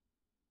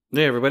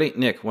Hey everybody,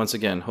 Nick, once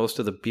again, host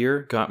of the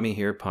Beer Got Me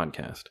Here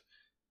podcast.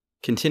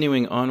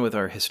 Continuing on with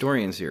our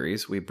historian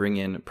series, we bring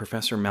in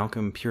Professor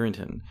Malcolm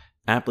Purinton,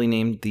 aptly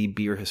named the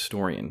Beer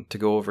Historian, to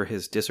go over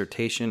his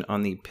dissertation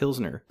on the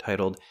Pilsner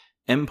titled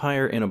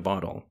Empire in a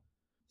Bottle.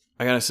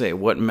 I gotta say,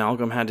 what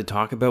Malcolm had to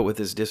talk about with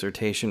his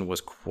dissertation was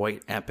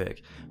quite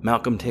epic.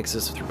 Malcolm takes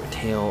us through a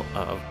tale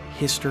of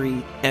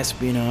history,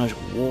 espionage,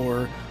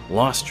 war,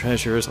 lost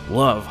treasures,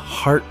 love,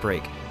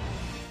 heartbreak.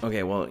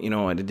 Okay, well,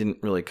 it didn't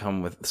really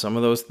come with some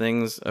of those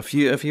things. A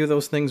few of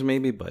those things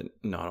maybe, but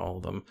not all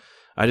of them.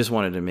 I just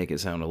wanted to make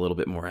it sound a little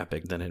bit more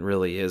epic than it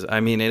really is.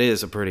 I mean, it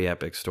is a pretty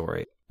epic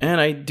story.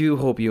 And I do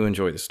hope you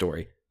enjoy the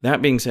story.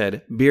 That being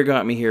said, Beer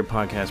Got Me Here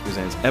podcast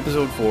presents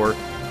episode 4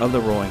 of the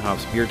Rolling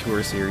Hops Beer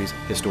Tour Series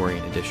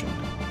Historian Edition.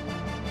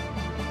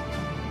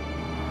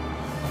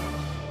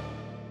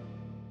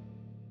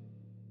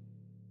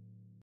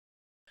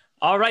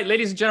 All right,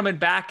 ladies and gentlemen,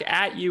 back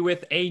at you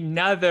with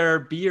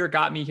another Beer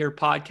Got Me Here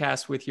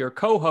podcast with your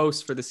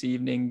co-hosts for this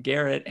evening,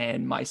 Garrett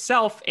and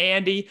myself,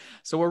 Andy.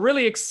 So we're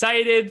really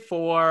excited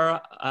for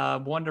a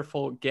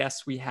wonderful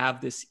guest we have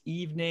this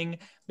evening,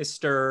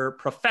 Mr.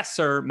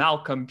 Professor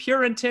Malcolm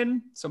Purinton.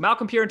 So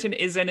Malcolm Purinton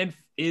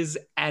is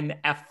an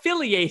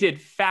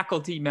affiliated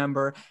faculty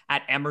member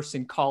at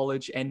Emerson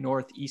College and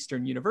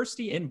Northeastern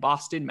University in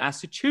Boston,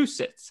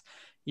 Massachusetts.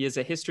 He is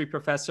a history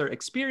professor,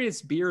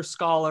 experienced beer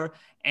scholar,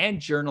 and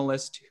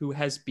journalist who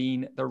has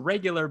been the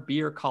regular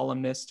beer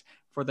columnist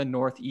for the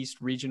Northeast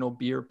regional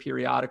beer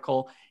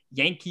periodical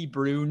Yankee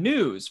Brew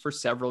News for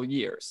several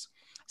years.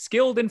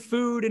 Skilled in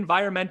food,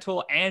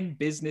 environmental, and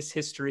business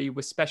history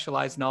with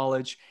specialized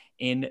knowledge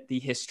in the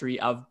history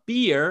of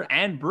beer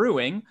and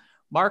brewing,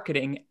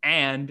 marketing,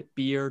 and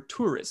beer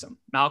tourism.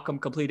 Malcolm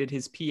completed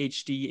his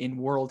PhD in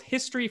world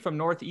history from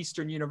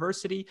Northeastern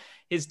University.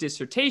 His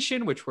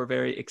dissertation, which we're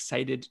very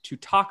excited to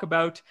talk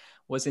about,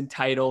 was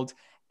entitled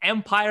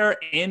Empire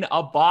in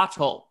a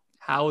Bottle: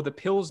 How the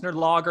Pilsner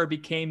Lager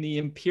Became the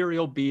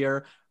Imperial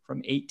Beer from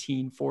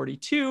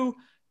 1842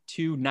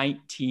 to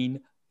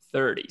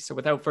 1930. So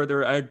without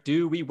further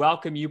ado, we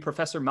welcome you,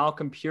 Professor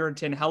Malcolm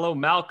Purinton. Hello,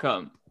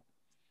 Malcolm.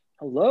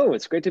 Hello,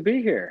 it's great to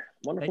be here.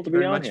 Wonderful to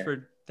be on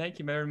here. Thank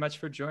you very much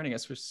for joining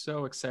us. We're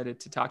so excited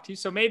to talk to you.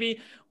 So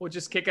maybe we'll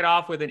just kick it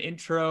off with an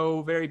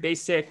intro, very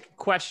basic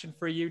question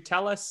for you.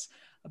 Tell us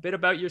a bit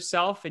about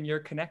yourself and your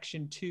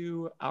connection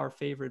to our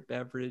favorite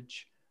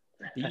beverage,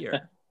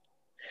 beer.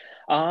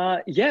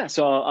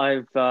 So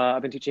I've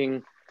been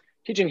teaching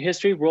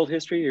history, world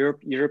history,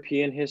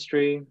 European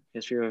history,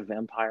 history of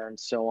empire, and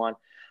so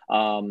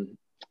on,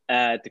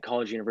 at the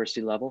college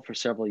university level for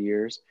several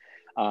years.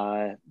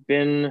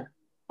 Been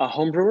a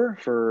home brewer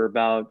for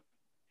about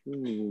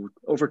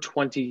over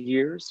 20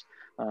 years,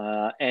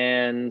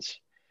 and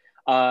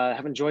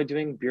have enjoyed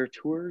doing beer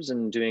tours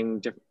and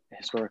doing different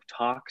historic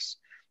talks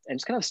and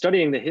just kind of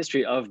studying the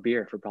history of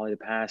beer for probably the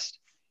past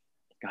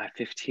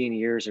 15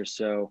 years or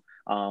so,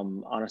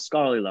 on a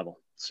scholarly level.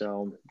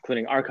 So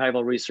including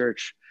archival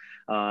research,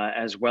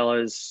 as well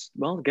as,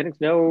 getting to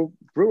know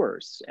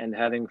brewers and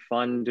having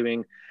fun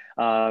doing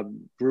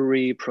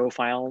brewery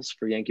profiles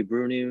for Yankee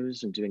Brew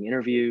News and doing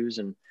interviews,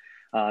 and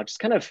just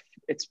kind of,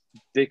 it's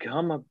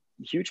become a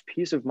huge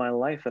piece of my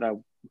life that I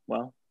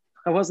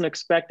wasn't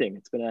expecting.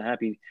 It's been a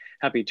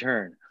happy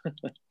turn.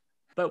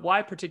 But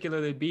why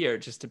particularly beer?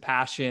 Just a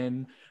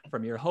passion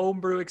from your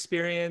homebrew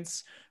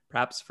experience,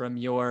 perhaps from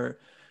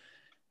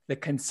the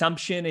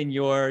consumption in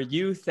your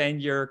youth and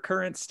your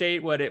current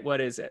state? What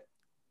is it?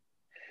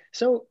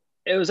 So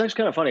it was actually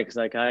kind of funny because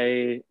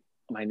I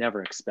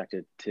never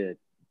expected to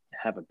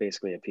have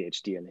basically a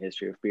PhD in the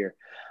history of beer.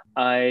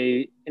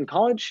 In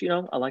college,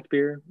 I liked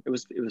beer. It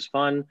was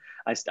fun.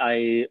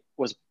 I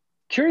was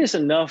curious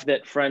enough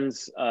that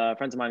friends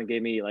of mine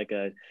gave me like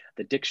the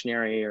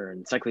dictionary or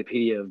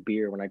encyclopedia of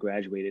beer when I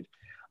graduated,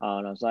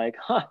 and I was like,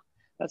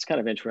 that's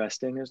kind of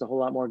interesting. There's a whole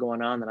lot more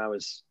going on than I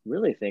was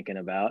really thinking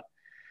about,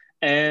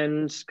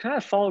 and kind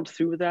of followed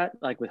through with that,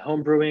 like with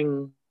home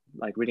brewing,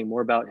 like reading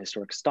more about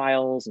historic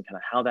styles and kind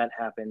of how that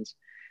happens.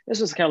 This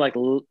was kind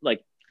of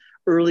like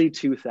early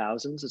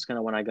 2000s is kind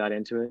of when I got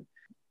into it.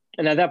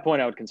 And at that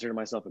point, I would consider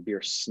myself a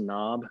beer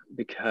snob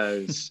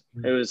because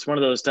it was one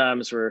of those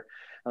times where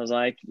I was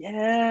like,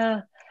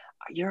 yeah,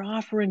 you're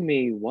offering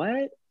me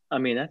what? I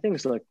mean, that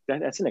thing's like,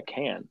 that's in a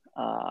can.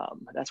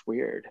 That's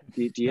weird.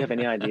 Do you have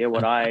any idea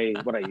what I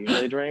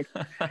usually drink?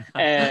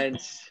 And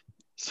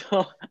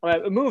so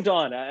I moved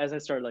on as I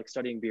started like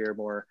studying beer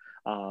more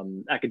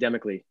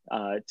academically,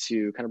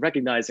 to kind of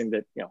recognizing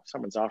that,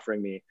 someone's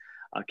offering me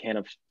a can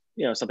of,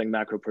 something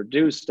macro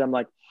produced. I'm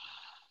like,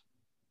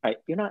 all right,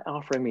 you're not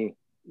offering me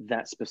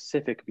that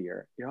specific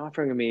beer. You're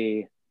offering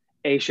me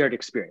a shared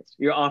experience.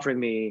 You're offering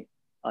me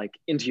like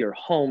into your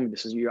home.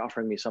 You're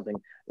offering me something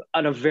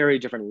on a very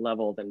different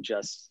level than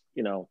just,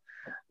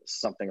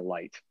 something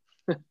light.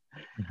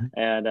 Mm-hmm.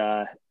 And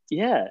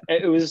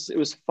it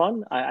was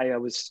fun. I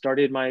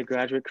started my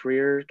graduate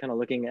career kind of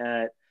looking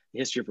at the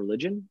history of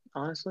religion,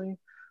 honestly.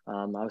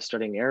 I was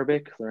studying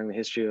Arabic, learning the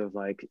history of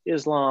like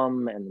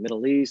Islam and the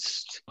Middle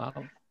East. Wow.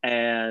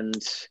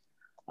 And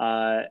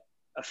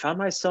I found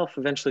myself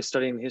eventually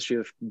studying the history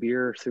of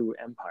beer through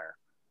empire,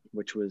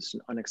 which was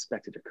an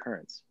unexpected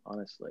occurrence,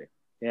 honestly.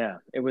 Yeah,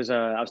 it was.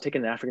 I was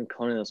taking an African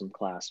colonialism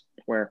class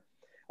where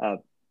uh,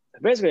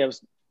 basically I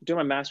was doing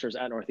my master's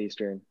at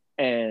Northeastern,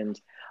 and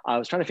I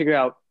was trying to figure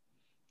out,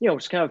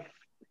 just kind of,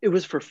 it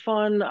was for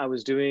fun. I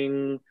was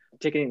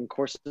taking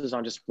courses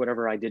on just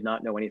whatever I did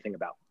not know anything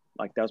about.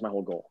 Like that was my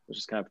whole goal, was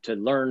just kind of to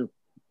learn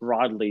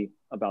broadly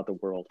about the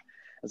world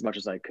as much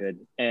as I could.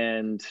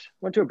 And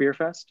went to a beer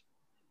fest,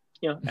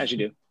 as you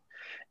do,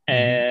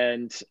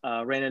 and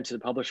ran into the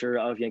publisher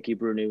of Yankee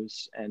Brew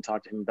News and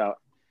talked to him about,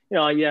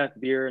 yeah,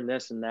 beer and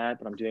this and that,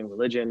 but I'm doing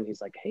religion. He's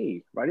like,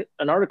 hey, write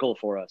an article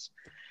for us.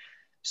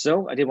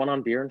 So I did one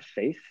on beer and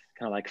faith,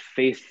 kind of like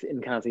faith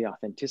in kind of the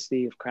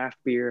authenticity of craft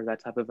beer,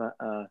 that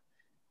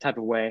type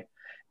of way.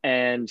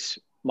 And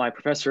my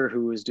professor,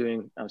 who was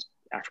doing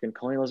African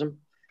colonialism,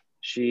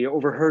 she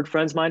overheard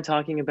friends of mine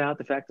talking about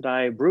the fact that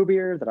I brew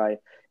beer, that I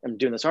am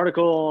doing this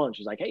article, and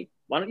she's like, hey,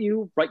 why don't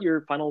you write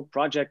your final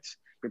project,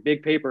 your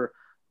big paper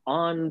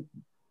on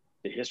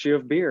the history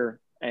of beer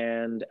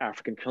and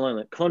African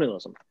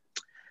colonialism?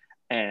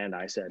 And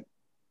I said,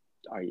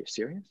 are you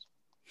serious?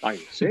 Are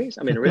you serious?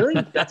 I mean, really?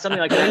 That's something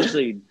I can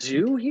actually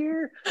do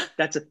here?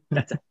 That's a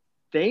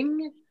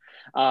thing?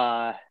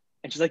 And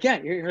she's like, yeah,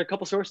 here are a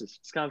couple sources.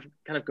 Just kind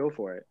of go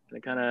for it. And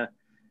it kind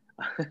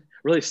of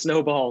really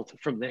snowballed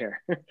from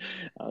there.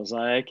 I was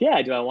like,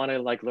 yeah, do I want to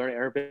like learn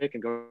Arabic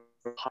and go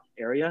to a hot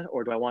area,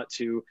 or do I want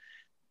to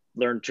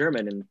learn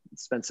German and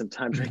spend some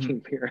time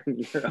drinking beer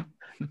in Europe?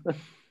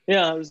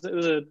 Yeah, it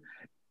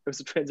was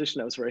a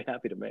transition I was very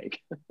happy to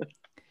make.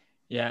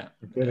 Yeah.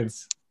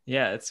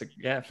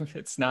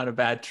 It's not a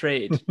bad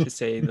trade, to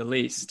say the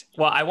least.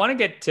 Well, I want to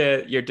get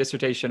to your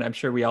dissertation. I'm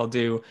sure we all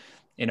do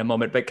in a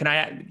moment, but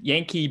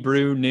Yankee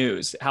Brew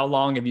News, how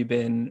long have you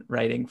been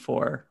writing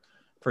for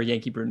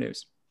Yankee Brew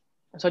News?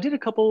 So I did a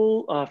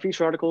couple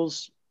feature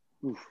articles,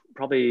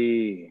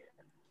 probably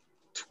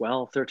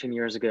 12, 13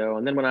 years ago.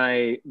 And then when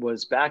I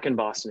was back in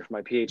Boston for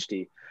my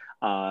PhD,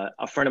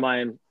 a friend of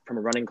mine from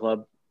a running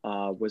club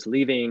was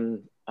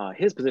leaving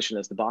his position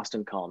as the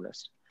Boston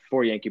columnist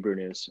for Yankee Brew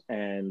News.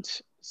 And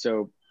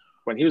so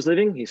when he was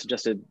leaving, he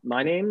suggested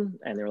my name,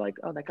 and they were like,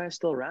 oh, that guy's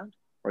still around,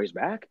 or he's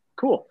back?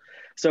 Cool.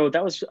 So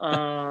that was,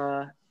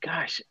 I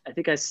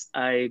think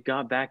I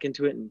got back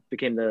into it and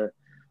became the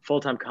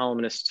full-time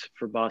columnist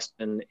for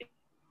Boston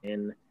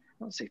in, I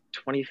want to say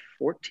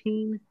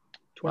 2014,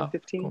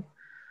 2015. Wow,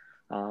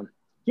 cool.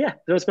 Yeah,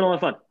 so it's been a lot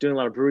of fun doing a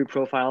lot of brewery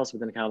profiles, but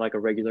then kind of like a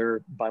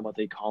regular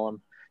bi-monthly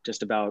column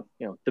just about,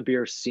 the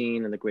beer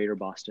scene in the greater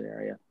Boston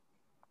area.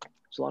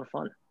 It's a lot of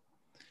fun.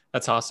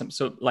 That's awesome.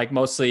 So like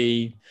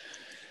mostly,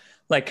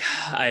 like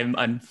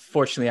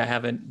unfortunately I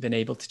haven't been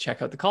able to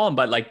check out the column,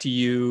 but do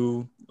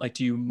you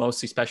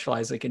mostly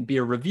specialize like in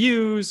beer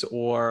reviews,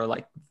 or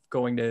like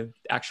going to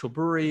actual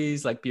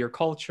breweries, like beer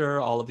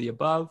culture, all of the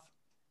above?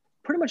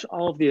 Pretty much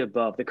all of the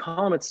above. The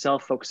column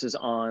itself focuses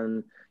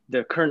on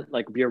the current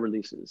like beer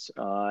releases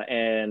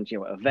and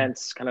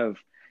events, kind of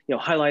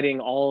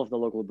highlighting all of the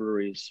local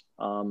breweries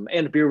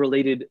and beer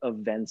related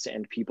events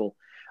and people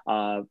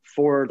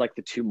for like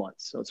the 2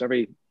 months. So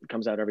it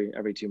comes out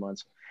every 2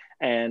 months.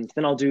 And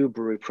then I'll do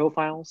brewery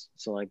profiles.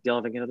 So like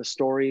delving into the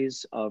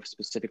stories of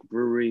specific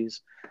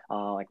breweries,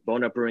 like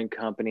Bone Up Brewing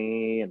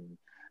Company and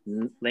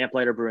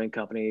Lamplighter Brewing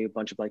Company, a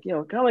bunch of like,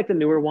 kind of like the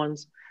newer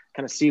ones,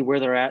 kind of see where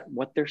they're at,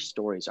 what their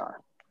stories are.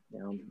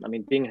 I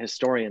mean, being a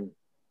historian,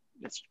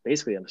 it's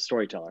basically a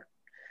storyteller,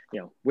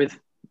 with,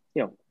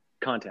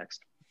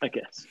 context, I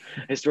guess,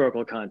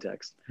 historical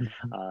context.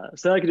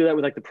 So I can do that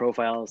with like the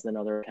profiles, then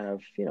other kind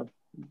of,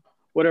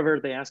 whatever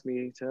they ask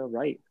me to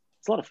write.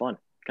 It's a lot of fun.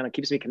 Kind of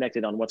keeps me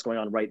connected on what's going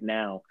on right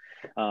now,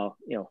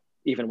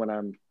 even when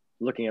I'm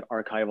looking at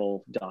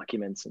archival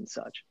documents and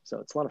such. So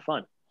it's a lot of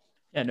fun.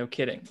 Yeah, no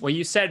kidding. Well,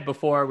 you said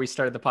before we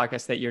started the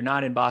podcast that you're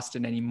not in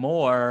Boston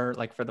anymore,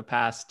 like for the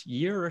past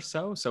year or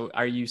so. So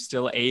are you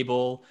still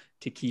able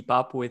to keep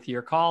up with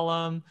your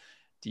column?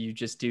 Do you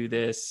just do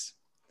this?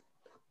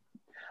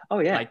 Oh,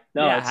 yeah.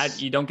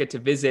 You don't get to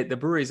visit the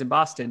breweries in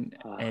Boston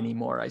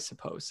anymore, I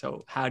suppose.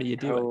 So how do you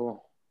do it?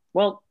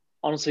 Well,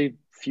 honestly,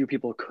 few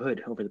people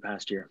could over the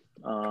past year.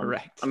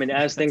 Correct. I mean,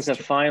 as things have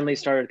finally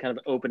started kind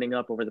of opening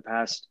up over the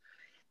past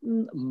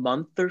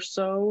month or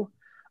so,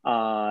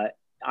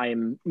 I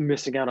am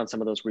missing out on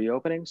some of those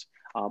reopenings,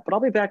 but I'll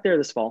be back there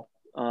this fall.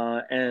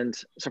 And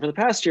so for the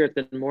past year, it's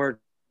been more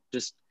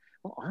just,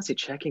 honestly,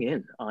 checking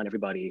in on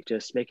everybody,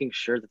 just making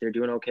sure that they're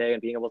doing okay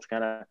and being able to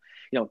kind of,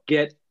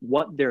 get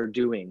what they're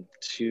doing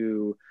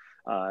to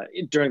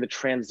during the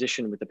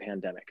transition with the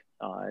pandemic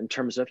in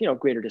terms of,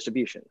 greater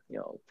distribution,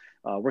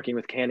 working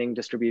with canning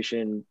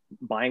distribution,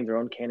 buying their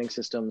own canning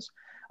systems,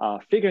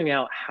 figuring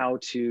out how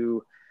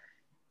to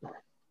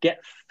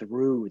get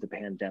through the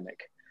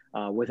pandemic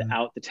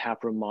without the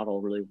taproom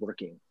model really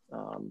working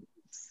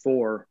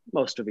for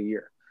most of a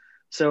year.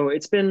 So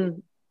it's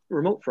been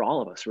remote for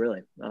all of us,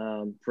 really,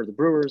 for the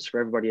brewers,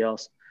 for everybody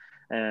else.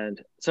 And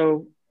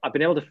so I've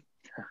been able to,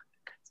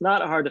 it's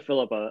not hard to fill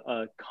up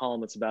a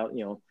column that's about,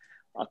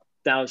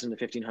 1,000 to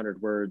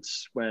 1,500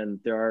 words when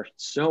there are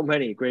so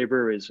many great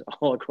breweries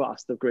all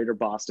across the greater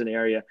Boston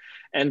area,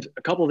 and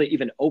a couple that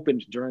even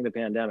opened during the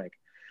pandemic.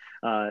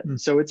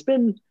 So it's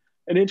been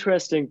an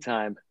interesting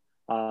time.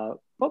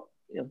 But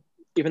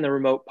even the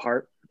remote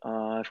part,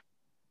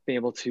 being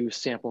able to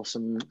sample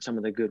some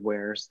of the good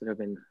wares that have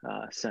been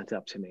sent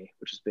up to me,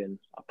 which has been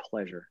a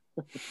pleasure,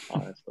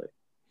 honestly.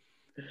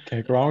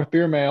 Can't go wrong with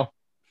beer mail.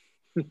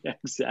 Yeah,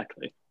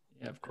 exactly.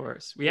 Yeah, of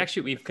course.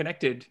 We've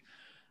connected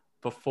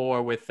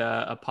before with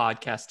a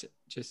podcast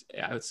just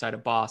outside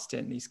of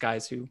Boston. These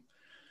guys who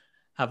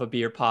have a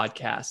beer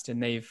podcast,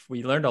 and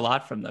we learned a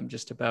lot from them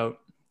just about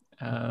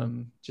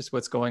just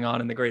what's going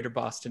on in the greater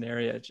Boston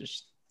area.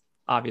 Just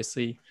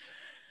obviously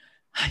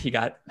you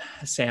got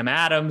Sam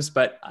Adams,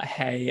 but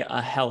hey,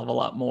 a hell of a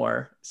lot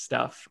more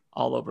stuff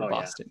all over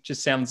Boston. Yeah.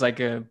 Just sounds like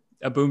a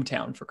boom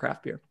town for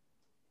craft beer.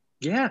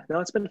 Yeah, no,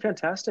 it's been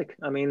fantastic.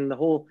 I mean,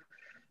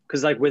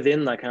 because like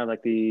within like kind of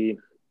like the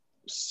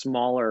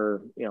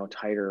smaller,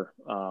 tighter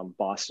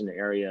Boston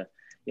area,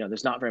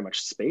 there's not very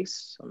much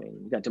space. I mean,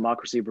 you got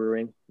Democracy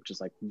Brewing, which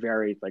is like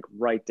very like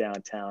right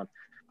downtown.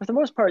 But for the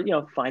most part,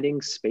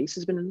 finding space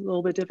has been a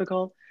little bit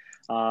difficult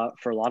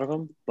for a lot of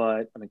them.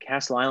 But I mean,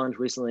 Castle Island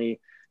recently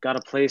got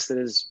a place that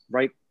is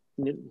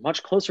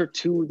much closer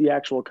to the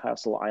actual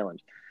Castle Island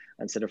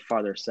instead of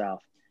farther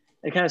south.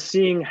 And kind of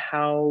seeing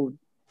how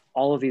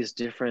all of these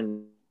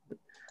different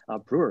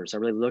brewers are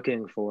really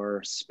looking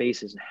for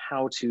spaces and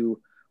how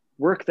to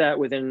work that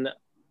within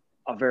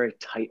a very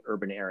tight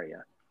urban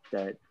area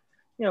that,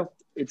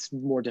 it's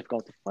more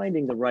difficult to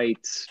finding the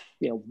right,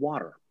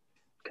 water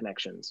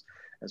connections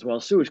as well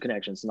as sewage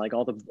connections and like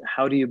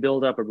how do you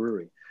build up a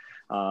brewery?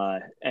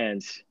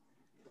 And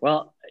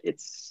well,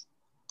 it's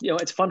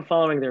fun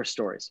following their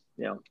stories,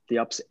 the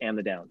ups and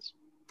the downs.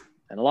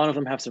 And a lot of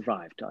them have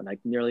survived, like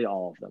nearly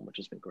all of them, which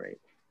has been great.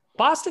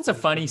 Boston's a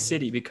funny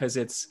city because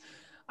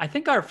I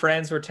think our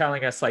friends were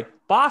telling us like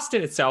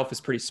Boston itself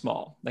is pretty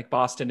small. Like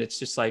Boston,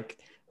 it's like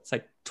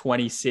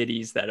 20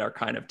 cities that are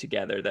kind of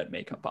together that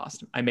make up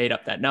Boston. I made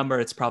up that number.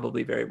 It's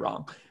probably very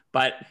wrong,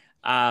 but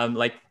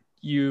the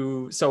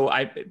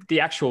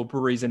actual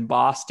breweries in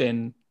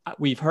Boston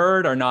we've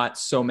heard are not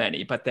so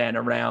many, but then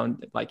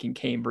around like in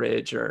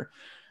Cambridge or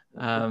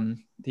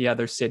the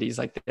other cities,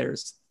 like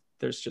there's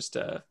just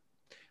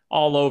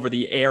all over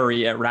the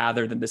area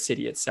rather than the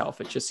city itself.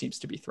 It just seems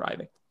to be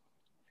thriving.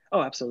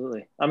 Oh,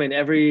 absolutely. I mean,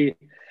 every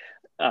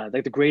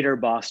like the greater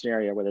Boston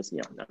area, whether it's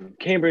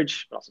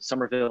Cambridge, but also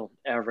Somerville,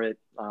 Everett,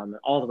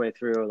 all the way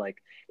through, like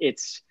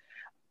it's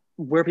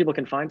where people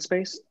can find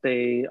space.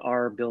 They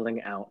are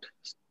building out,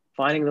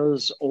 finding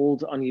those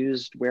old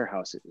unused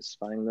warehouses,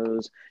 finding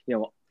those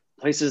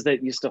places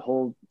that used to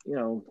hold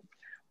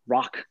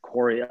rock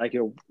quarry, like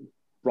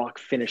rock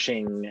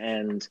finishing,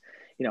 and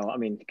I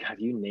mean, God,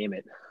 you name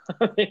it.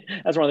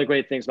 That's one of the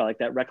great things about like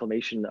that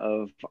reclamation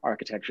of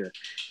architecture,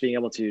 being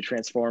able to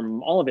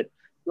transform all of it,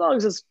 as long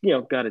as it's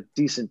got a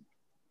decent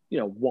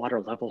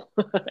water level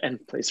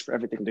and place for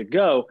everything to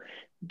go.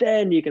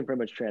 Then you can pretty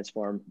much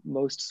transform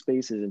most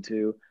spaces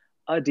into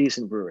a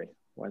decent brewery,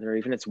 whether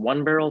even it's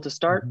one barrel to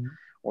start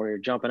or you're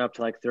jumping up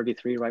to like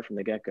 33 right from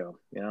the get-go.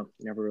 You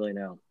never really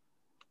know,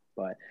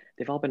 but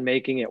they've all been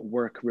making it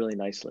work really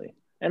nicely,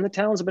 and the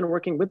towns have been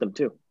working with them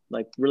too.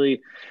 Like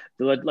really,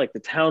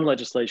 the town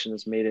legislation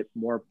has made it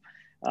more,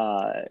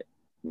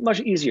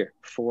 much easier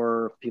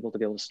for people to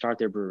be able to start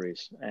their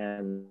breweries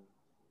and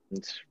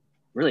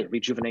really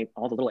rejuvenate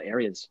all the little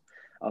areas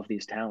of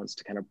these towns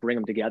to kind of bring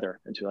them together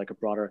into like a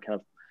broader kind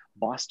of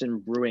Boston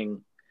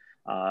brewing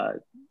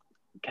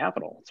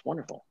capital. It's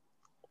wonderful.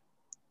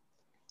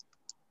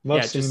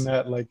 Love seeing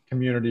that like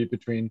community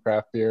between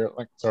craft beer.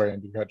 Like, sorry,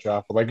 Andy, cut you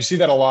off, but like you see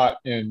that a lot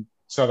in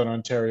Southern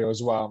Ontario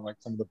as well, and like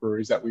some of the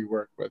breweries that we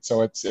work with.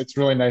 So it's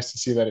really nice to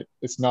see that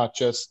it's not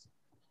just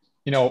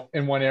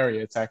in one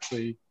area. It's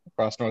actually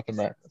across North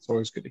America. It's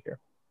always good to hear.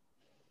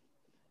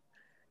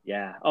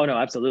 Yeah. Oh no,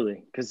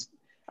 absolutely. Because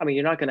I mean,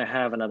 you're not going to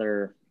have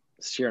another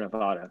Sierra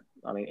Nevada.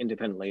 I mean,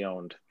 independently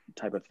owned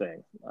type of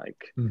thing.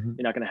 Like you're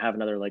not going to have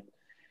another like.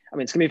 I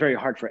mean, it's going to be very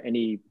hard for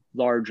any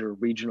larger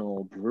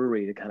regional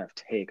brewery to kind of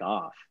take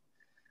off,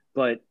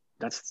 but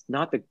that's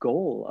not the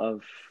goal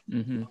of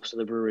most of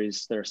the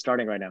breweries that are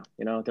starting right now.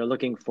 They're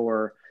looking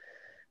for,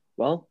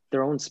 well,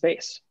 their own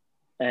space,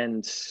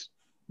 and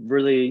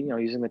really,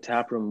 using the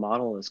taproom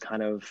model as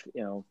kind of,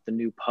 the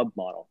new pub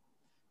model,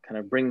 kind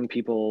of bringing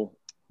people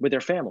with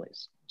their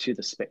families to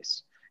the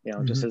space,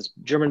 just as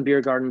German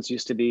beer gardens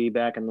used to be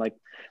back in like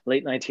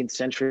late 19th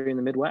century in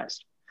the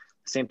Midwest.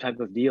 Same type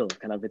of deal,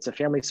 kind of, it's a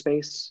family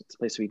space. It's a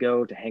place we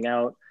go to hang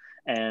out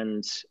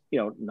and,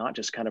 not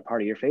just kind of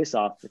party your face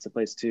off. It's a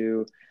place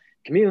to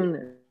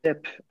commune,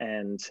 sip,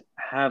 and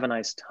have a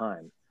nice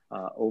time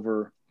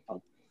over a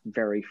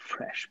very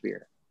fresh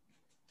beer.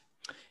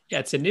 Yeah,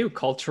 it's a new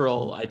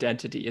cultural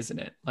identity, isn't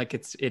it? Like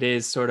it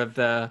is sort of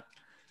the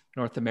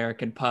North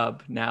American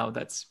pub now.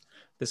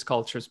 This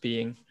culture is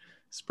being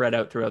spread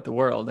out throughout the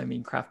world. I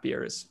mean, craft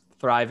beer is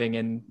thriving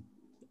in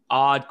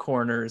odd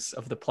corners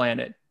of the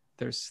planet.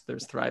 There's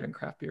thriving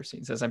craft beer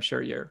scenes, as I'm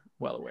sure you're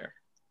well aware.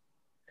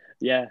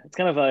 Yeah, it's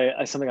kind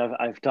of something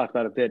I've talked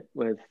about a bit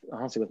with,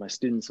 honestly, with my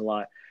students a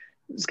lot.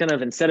 It's kind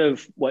of, instead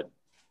of what,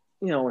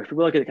 if we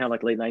look at it kind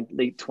of like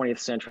late 20th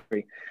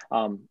century,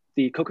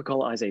 the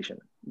Coca-Colaization,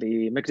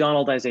 the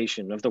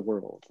McDonaldization of the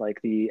world,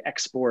 like the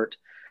export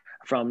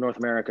from North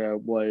America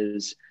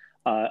was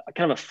kind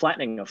of a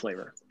flattening of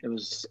flavor. It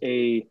was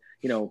a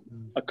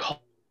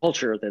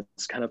culture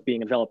that's kind of being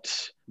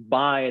developed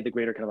by the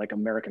greater kind of like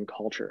American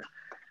culture.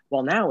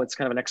 Well, now it's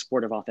kind of an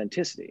export of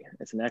authenticity.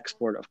 It's an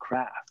export of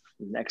craft,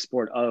 an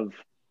export of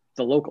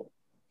the local.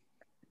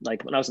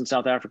 Like when I was in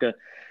South Africa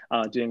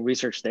doing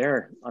research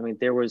there, I mean,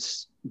 there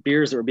was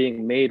beers that were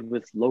being made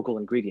with local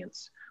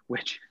ingredients,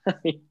 which I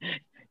mean,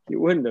 you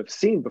wouldn't have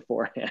seen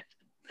beforehand.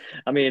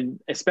 I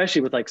mean,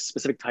 especially with like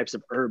specific types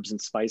of herbs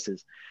and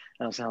spices.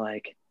 And I was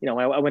like,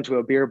 I went to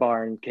a beer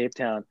bar in Cape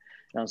Town,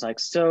 and I was like,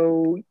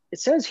 so it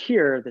says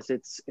here that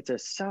it's a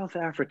South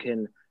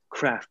African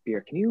craft beer.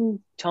 Can you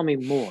tell me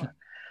more?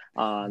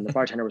 And the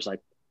bartender was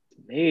like,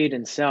 made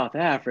in South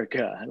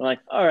Africa. And I'm like,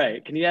 all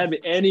right, can you add me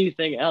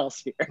anything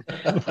else here,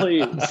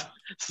 please?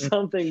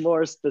 Something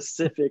more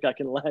specific I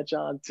can latch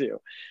on to.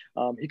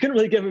 He couldn't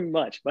really give me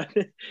much, but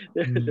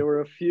there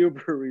were a few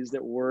breweries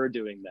that were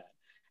doing that.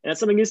 And that's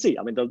something you see.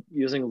 I mean,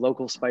 using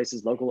local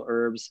spices, local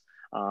herbs,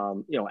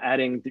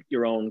 adding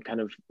your own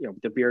kind of,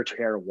 the beer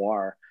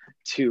terroir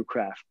to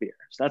craft beer.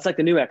 So that's like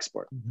the new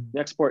export.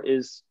 The export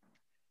is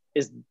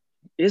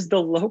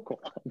the local,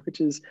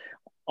 which is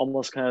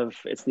almost kind of,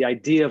 it's the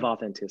idea of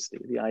authenticity,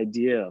 the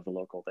idea of the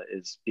local that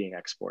is being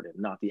exported,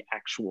 not the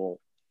actual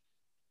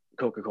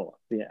Coca-Cola,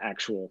 the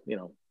actual,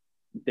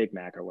 Big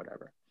Mac or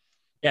whatever.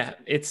 Yeah,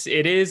 it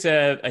is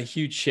a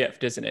huge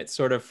shift, isn't it?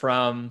 Sort of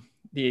from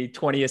the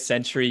 20th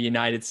century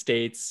United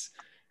States,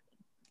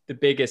 the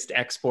biggest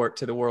export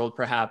to the world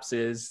perhaps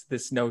is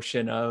this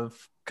notion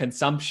of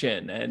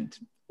consumption. And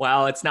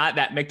while it's not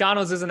that,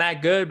 McDonald's isn't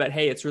that good, but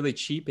hey, it's really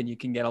cheap and you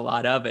can get a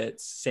lot of it.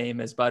 Same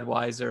as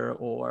Budweiser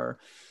or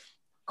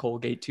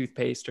Colgate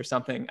toothpaste or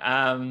something.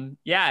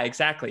 Yeah,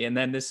 exactly. And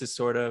then this is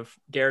sort of,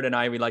 Garrett and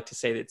I, we like to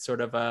say that it's sort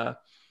of a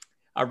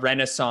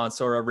renaissance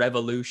or a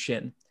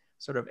revolution,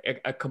 sort of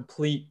a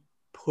complete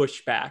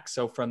pushback.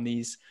 So from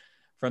these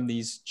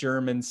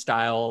German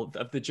style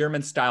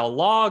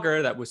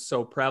lager that was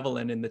so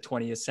prevalent in the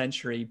 20th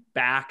century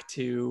back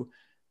to,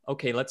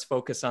 okay, let's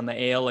focus on the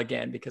ale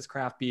again, because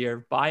craft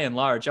beer, by and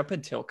large, up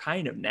until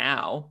kind of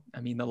now,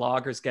 I mean, the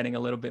lager's getting a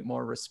little bit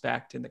more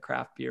respect in the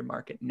craft beer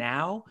market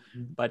now,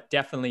 but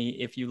definitely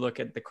if you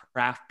look at the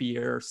craft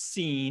beer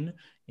scene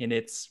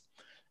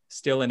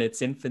still in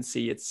its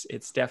infancy,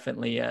 it's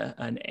definitely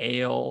an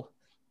ale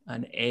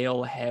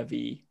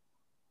heavy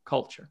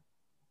culture.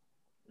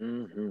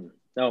 Mm-hmm.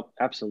 No,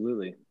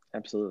 absolutely.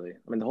 Absolutely.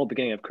 I mean, the whole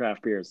beginning of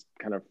craft beer is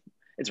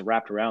it's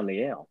wrapped around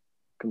the ale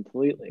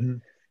completely. Mm-hmm.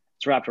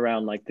 It's wrapped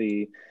around like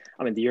the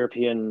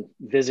European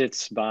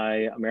visits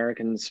by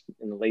Americans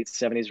in the late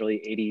 70s,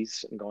 early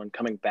 80s, and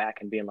coming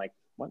back and being like,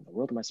 what in the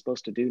world am I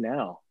supposed to do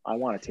now? I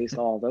want to taste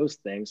all those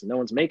things and no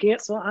one's making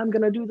it. So I'm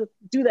going to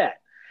do that.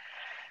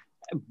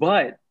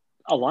 But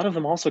a lot of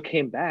them also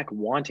came back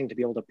wanting to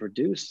be able to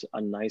produce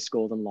a nice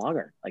golden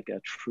lager, like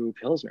a true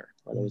Pilsner,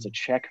 whether it was a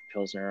Czech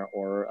Pilsner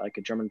or like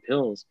a German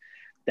Pils.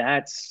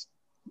 That's,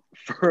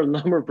 for a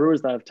number of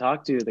brewers that I've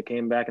talked to that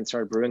came back and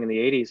started brewing in the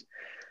 80s,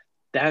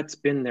 that's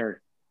been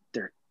their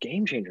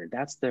game changer.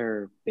 That's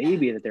their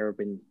baby that they've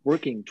been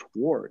working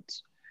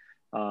towards.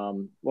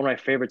 One of my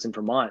favorites in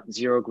Vermont,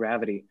 Zero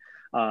Gravity.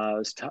 When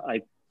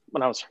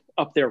I was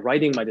up there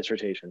writing my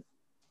dissertation,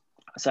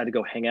 I decided to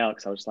go hang out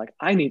because I was like,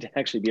 I need to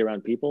actually be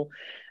around people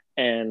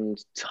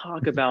and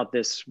talk about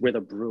this with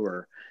a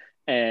brewer.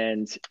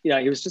 And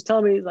he was just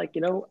telling me, like,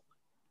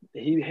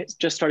 he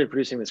just started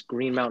producing this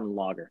Green Mountain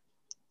Lager.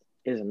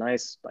 It is a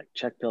nice, like,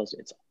 Czech Pils.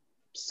 It's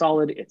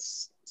solid.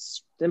 It's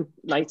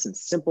nice and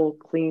simple,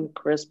 clean,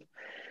 crisp.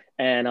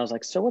 And I was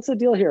like, so what's the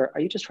deal here?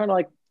 Are you just trying to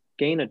like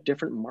gain a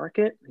different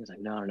market? He was like,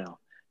 no.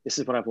 This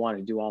is what I've wanted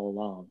to do all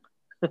along.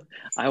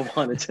 I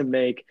wanted to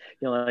make,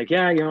 like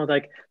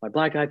my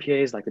black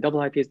IPAs, like the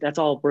double IPAs, that's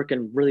all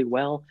working really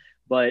well.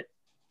 But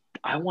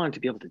I wanted to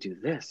be able to do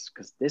this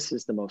because this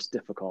is the most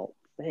difficult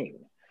thing.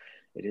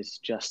 It is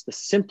just the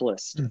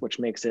simplest, which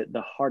makes it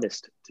the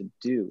hardest to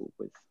do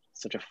with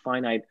such a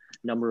finite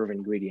number of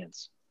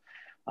ingredients.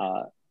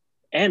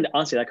 And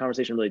honestly, that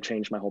conversation really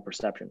changed my whole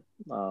perception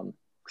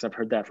because I've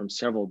heard that from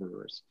several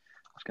brewers.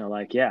 It's kind of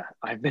like, yeah,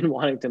 I've been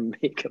wanting to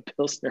make a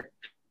Pilsner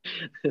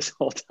this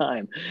whole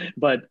time,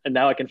 but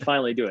now I can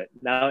finally do it.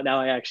 Now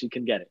I actually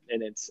can get it,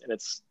 and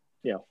it's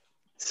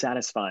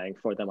satisfying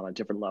for them on a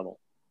different level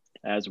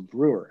as a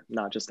brewer,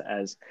 not just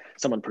as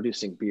someone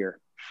producing beer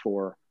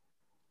for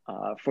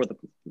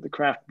the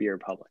craft beer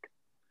public.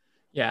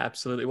 Yeah,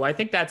 absolutely. Well, I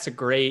think that's a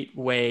great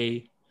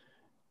way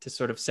to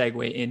sort of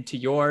segue into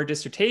your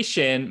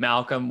dissertation,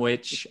 Malcolm,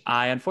 which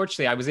I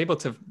was able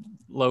to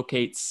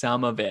locate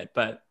some of it,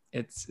 but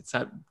it's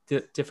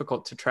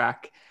difficult to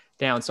track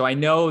down. So I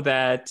know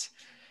that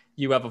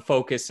you have a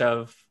focus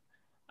of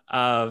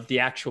the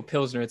actual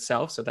Pilsner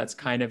itself. So that's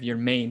kind of your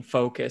main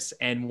focus,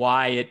 and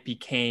why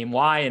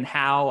and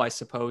how, I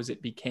suppose,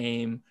 it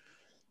became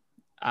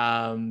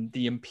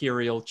the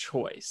imperial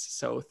choice.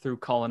 So through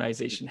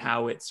colonization,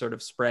 how it sort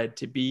of spread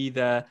to be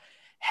the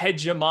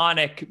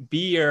hegemonic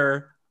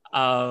beer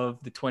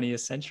of the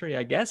 20th century,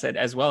 I guess,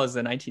 as well as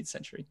the 19th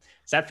century.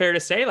 Is that fair to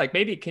say? Like,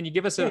 maybe can you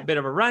give us a bit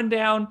of a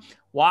rundown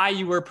why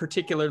you were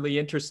particularly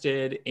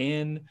interested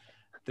in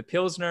the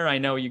Pilsner? I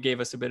know you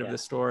gave us a bit of the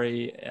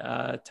story,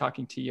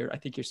 talking to your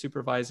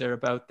supervisor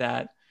about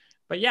that.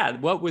 But yeah,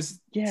 what was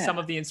some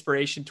of the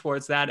inspiration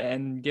towards that?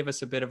 And give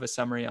us a bit of a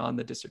summary on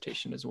the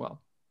dissertation as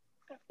well.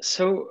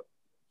 So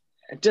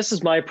just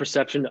as my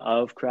perception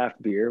of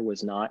craft beer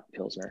was not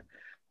Pilsner,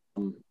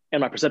 and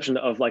my perception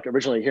of like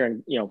originally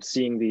hearing,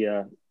 seeing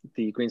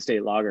the Green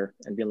State Lager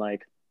and being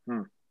like,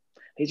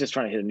 he's just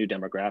trying to hit a new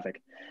demographic.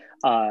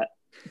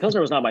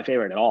 Pilsner was not my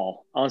favorite at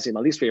all. Honestly, my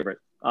least favorite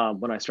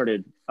when I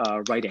started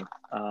writing.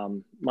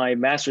 My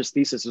master's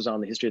thesis was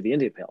on the history of the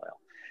India Pale Ale,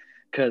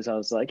 because I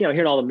was like,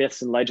 hearing all the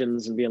myths and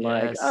legends and being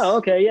like, oh,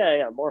 okay,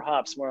 yeah, more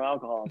hops, more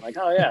alcohol. I'm like,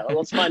 oh yeah,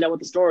 let's find out what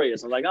the story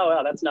is. I'm like, oh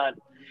wow, that's not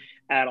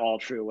at all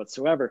true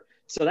whatsoever.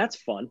 So that's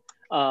fun.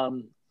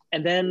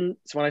 And then,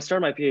 so when I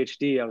started my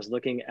PhD, I was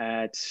looking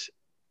at,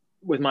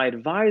 with my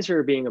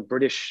advisor being a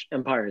British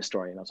Empire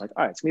historian, I was like,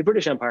 all right, it's gonna be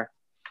British Empire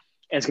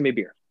and it's gonna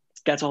be beer.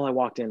 That's all I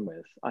walked in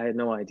with. I had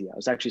no idea. I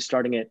was actually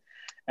starting it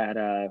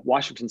at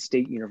Washington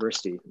State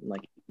University,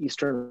 like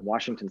Eastern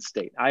Washington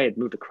State. I had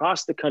moved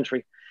across the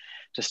country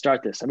to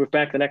start this. I moved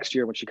back the next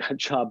year when she got a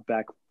job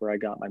back where I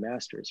got my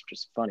master's, which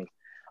is funny.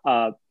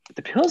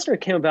 The Pilsner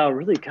came about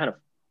really kind of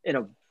in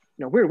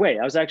a weird way.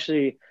 I was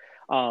actually,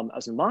 I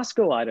was in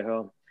Moscow,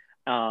 Idaho,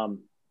 on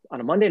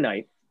a Monday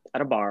night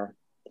at a bar,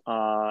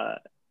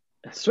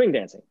 swing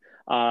dancing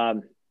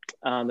on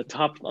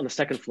the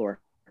second floor.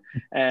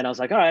 And I was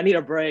like, all right, I need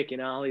a break,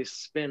 all these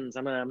spins.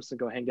 I'm just gonna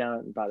go hang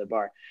down by the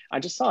bar. I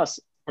just saw one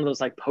of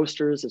those like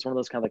posters. It's one of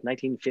those kind of like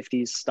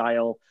 1950s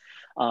style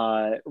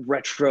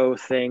retro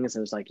things.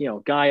 And it was like,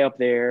 guy up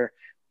there,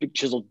 big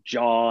chiseled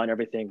jaw and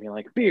everything, being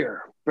like,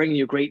 beer, bringing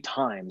you great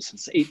times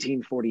since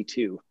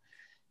 1842.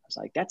 I was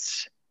like,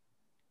 that's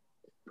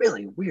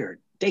really weird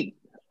date.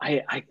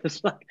 I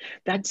was like,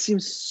 that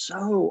seems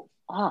so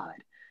odd.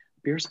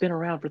 Beer's been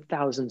around for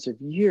thousands of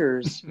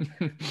years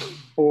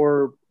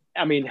for,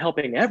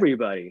 helping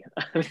everybody.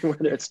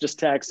 Whether it's just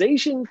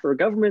taxation for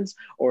governments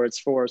or it's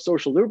for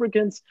social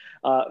lubricants,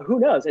 who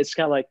knows? It's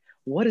kind of like,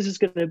 what is this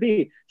going to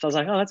be? So I was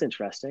like, oh, that's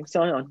interesting.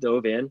 So I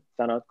dove in,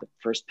 found out the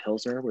first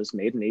Pilsner was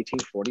made in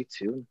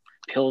 1842.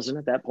 Pilsen,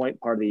 at that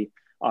point, part of the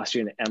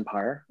Austrian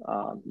Empire,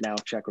 now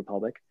Czech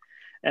Republic.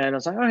 And I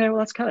was like, okay, well,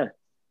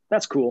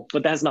 that's cool,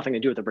 but that has nothing to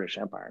do with the British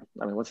Empire.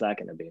 What's that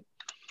going to be?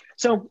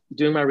 So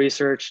doing my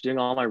research, doing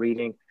all my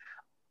reading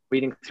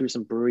through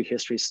some brewery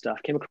history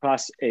stuff, came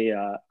across a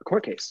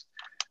court case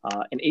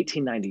in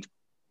 1890.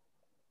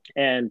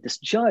 And this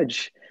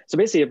judge, so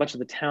basically a bunch of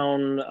the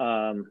town,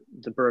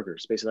 the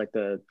burghers, basically like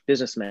the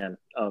businessmen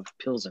of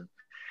Pilsen,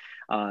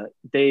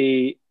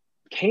 they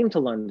came to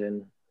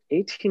London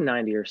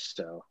 1890 or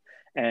so,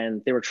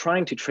 and they were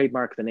trying to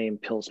trademark the name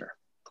Pilsner.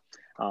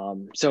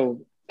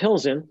 So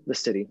Pilsen, the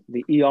city,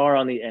 the ER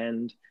on the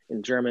end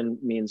in German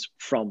means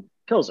from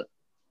Pilsen.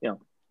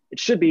 It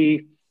should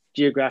be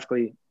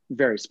geographically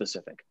very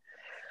specific.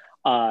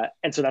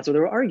 And so that's what they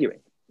were arguing.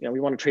 We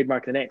want to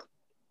trademark the name.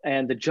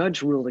 And the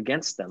judge ruled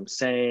against them,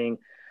 saying,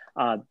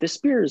 this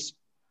beer is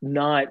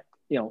not,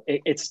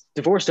 it's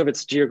divorced of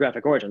its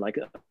geographic origin. Like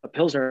a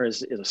Pilsner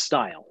is a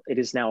style. It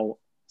is now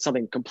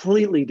something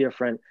completely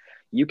different.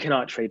 You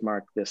cannot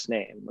trademark this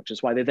name, which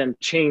is why they then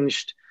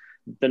changed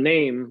the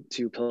name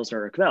to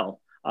Pilsner Urquell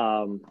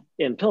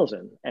in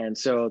Pilsen. And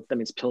so that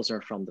means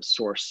Pilsner from the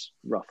source,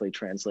 roughly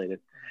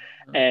translated.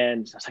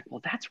 And I was like,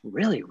 well, that's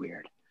really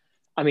weird.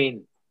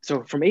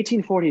 So from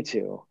 1842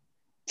 to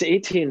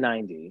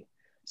 1890,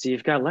 so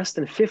you've got less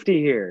than 50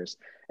 years,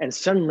 and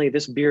suddenly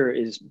this beer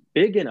is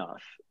big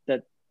enough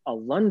that a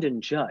London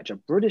judge, a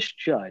British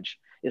judge,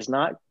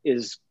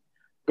 is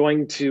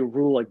going to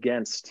rule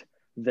against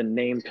the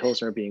name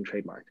Pilsner being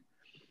trademarked.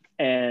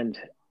 And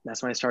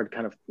that's when I started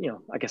kind of,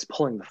 I guess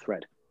pulling the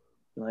thread.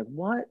 Like,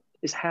 what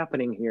is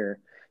happening here?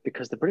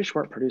 Because the British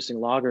weren't producing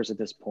lagers at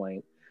this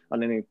point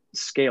on any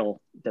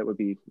scale that would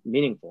be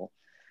meaningful.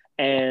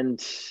 And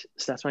so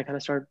that's when I kind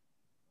of started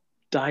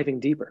diving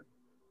deeper,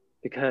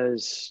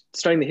 because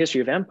studying the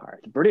history of empire,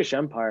 the British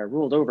Empire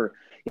ruled over,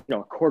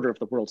 a quarter of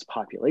the world's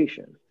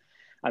population.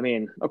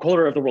 A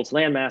quarter of the world's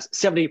landmass,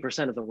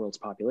 70% of the world's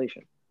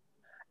population.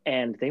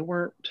 And they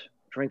weren't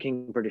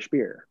drinking British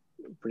beer.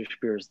 British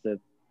beer is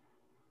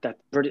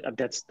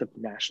that's the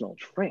national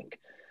drink.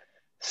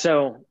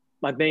 So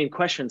my main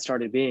question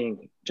started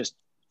being just,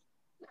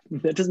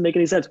 that doesn't make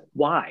any sense.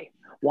 Why?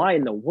 Why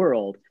in the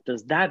world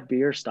does that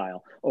beer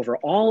style over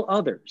all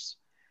others,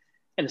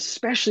 and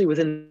especially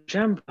within the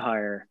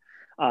empire,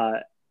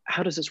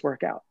 how does this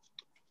work out?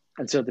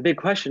 And so the big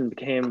question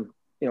became,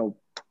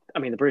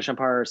 the British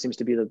Empire seems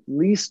to be the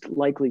least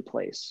likely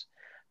place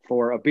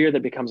for a beer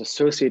that becomes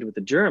associated with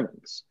the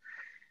Germans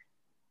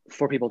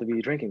for people to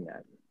be drinking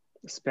that,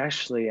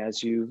 especially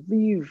as you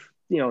leave,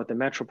 the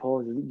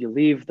metropole, you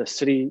leave the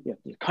city,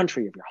 your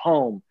country, of your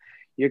home,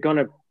 you're going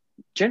to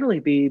generally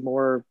be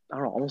more, I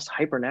don't know, almost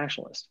hyper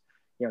nationalist.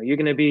 You know, you're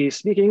going to be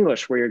speaking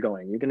English where you're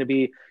going. You're going to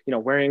be, you know,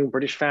 wearing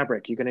British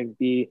fabric. You're going to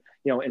be,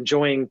 you know,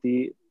 enjoying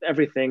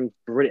everything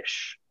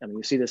British. I mean,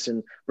 you see this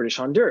in British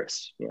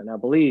Honduras, you know, now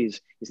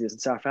Belize. You see this in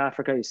South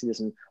Africa. You see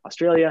this in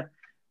Australia,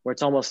 where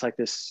it's almost like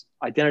this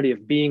identity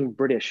of being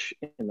British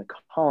in the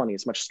colony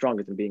is much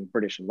stronger than being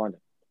British in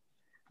London.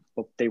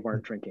 But they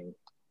weren't drinking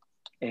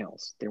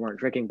ales. They weren't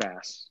drinking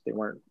Bass. They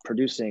weren't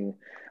producing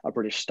a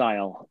British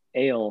style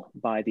ale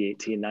by the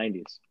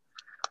 1890s.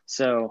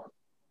 So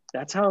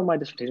that's how my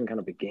dissertation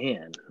kind of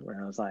began,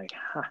 where I was like,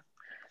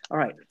 all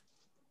right,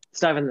 let's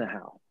dive into the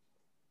how.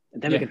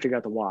 And then we can figure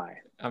out the why.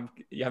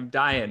 I'm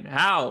dying.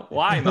 How?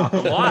 Why,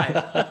 Malcolm? Why?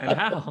 And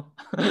how?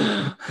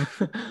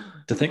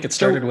 To think it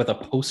started with a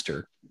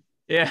poster.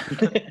 Yeah.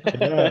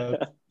 Yeah,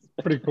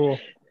 pretty cool.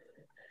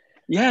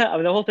 Yeah, I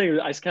mean, the whole thing,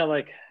 I was kind of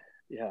like,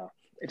 yeah.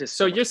 It just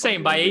So you're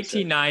saying by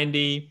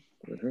 1890,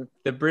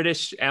 the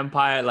British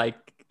Empire, like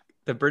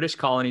the British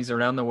colonies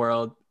around the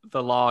world,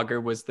 the lager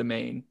was the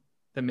main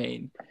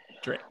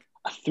drink.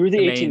 Through the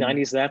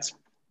 1890s,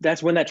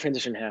 that's when that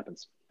transition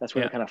happens. That's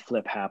when the kind of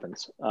flip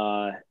happens.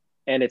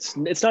 And it's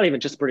not even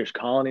just British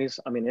colonies.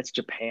 I mean, it's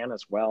Japan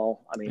as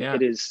well. I mean,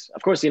 it is,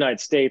 of course, the United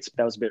States, but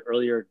that was a bit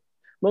earlier,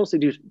 mostly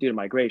due to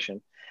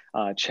migration,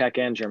 Czech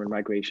and German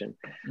migration,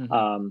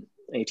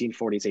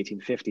 1840s,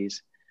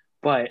 1850s.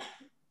 But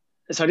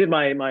so I did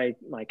my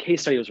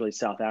case study was really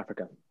South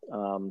Africa. I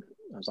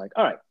was like,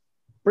 all right,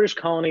 British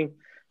colony,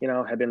 you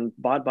know, had been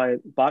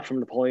bought from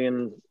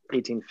Napoleon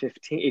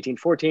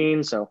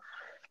 1814. So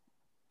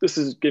this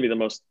is going to be the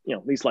most, you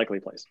know, least likely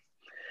place,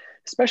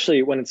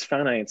 especially when it's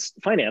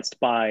financed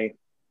by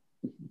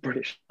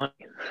British money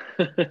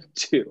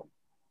too.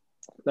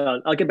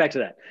 I'll get back to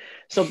that.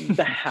 So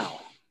the how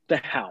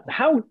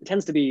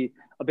tends to be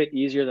a bit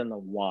easier than the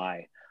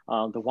why.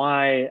 The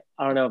why,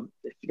 I don't know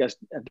if you guys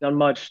have done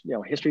much, you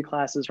know, history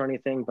classes or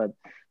anything, but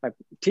my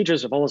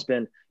teachers have always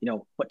been, you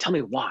know, but tell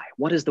me why.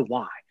 What is the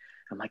why?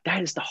 I'm like,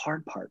 that is the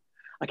hard part.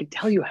 I can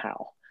tell you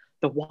how.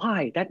 The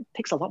why, that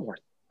takes a lot more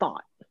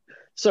thought.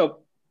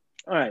 So,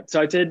 all right.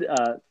 So I did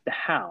the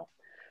how.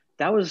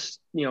 That was,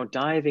 you know,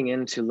 diving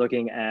into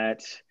looking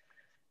at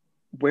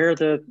where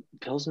the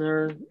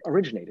Pilsner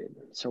originated.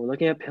 So we're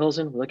looking at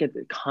Pilsen, we're looking at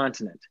the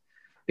continent,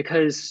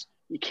 because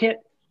you can't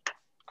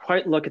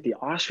quite look at the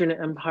Austrian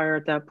Empire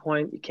at that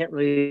point. You can't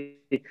really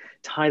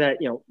tie that,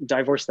 you know,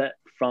 divorce that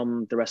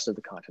from the rest of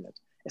the continent,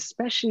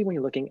 especially when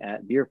you're looking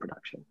at beer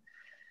production.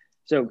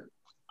 So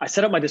I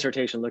set up my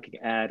dissertation looking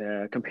at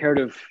a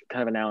comparative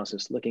kind of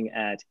analysis, looking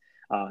at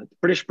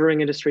British brewing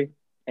industry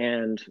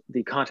and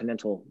the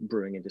continental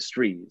brewing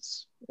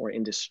industries or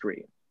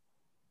industry.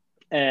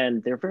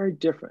 And they're very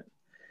different.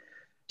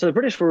 So the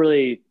British were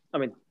really, I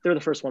mean, they're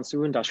the first ones to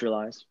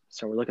industrialize.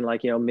 So we're looking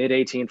like, you know, mid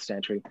 18th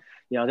century.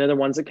 You know, they're the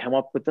ones that come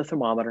up with the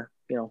thermometer,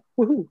 you know,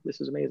 woohoo, this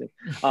is amazing.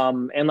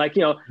 And like,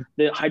 you know,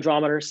 the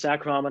hydrometer,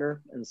 saccharometer,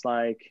 and it's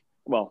like,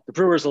 well, the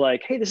brewers are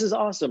like, hey, this is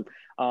awesome.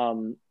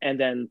 And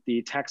then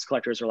the tax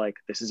collectors are like,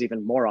 this is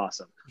even more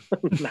awesome.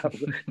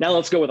 now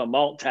let's go with a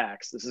malt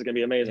tax. This is going to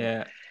be amazing.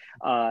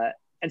 Yeah.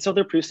 And so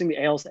they're producing the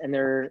ales, and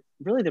they're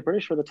really, the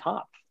British were the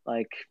top.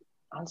 Like,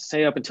 I'll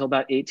say up until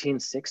about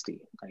 1860,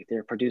 like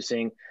they're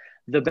producing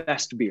the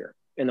best beer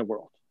in the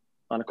world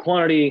on a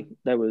quantity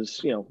that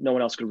was, you know, no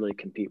one else could really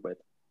compete with.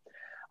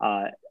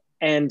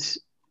 And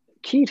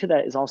key to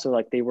that is also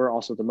like they were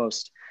also the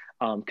most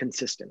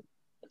consistent.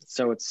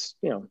 So it's,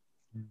 you know,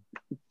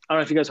 I don't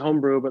know if you guys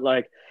homebrew, but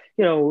like,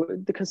 you know,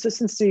 the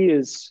consistency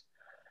is,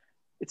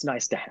 it's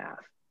nice to have.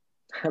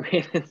 I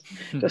mean,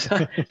 just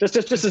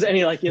as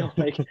any, like, you know,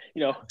 like, you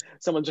know,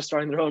 someone just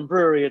starting their own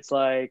brewery, it's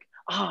like,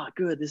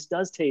 good, this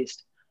does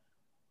taste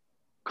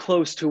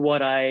close to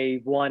what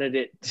I wanted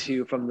it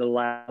to from the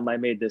last time I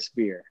made this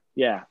beer.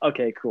 Yeah,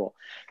 okay, cool.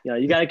 You know,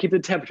 you got to keep the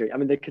temperature. I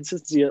mean, the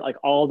consistency, like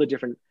all the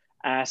different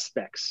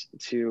aspects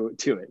to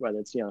it, whether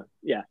it's, you know,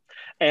 yeah.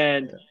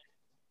 And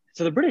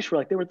so the British were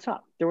like, they were the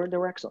top. They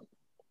were excellent.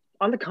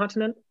 On the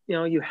continent, you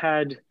know, you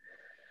had,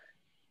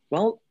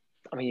 well,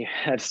 I mean, you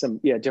had some,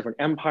 different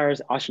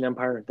empires, Austrian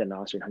Empire, then the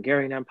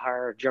Austrian-Hungarian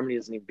Empire. Germany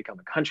doesn't even become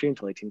a country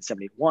until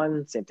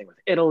 1871. Same thing with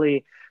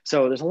Italy.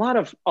 So there's a lot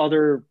of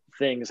other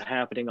things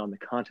happening on the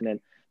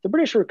continent. The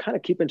British were kind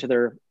of keeping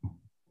to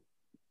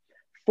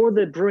for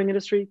the brewing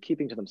industry,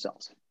 keeping to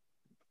themselves.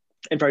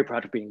 And very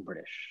proud of being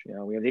British. You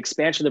know, we have the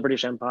expansion of the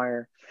British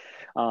Empire,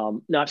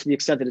 not to the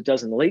extent that it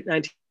does in the late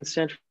 19th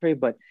century,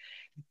 but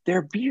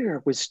their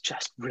beer was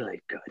just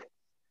really good.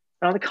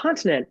 And on the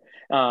continent,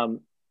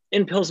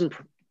 in Pilsen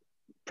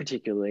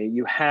particularly,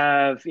 you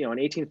have, you know, in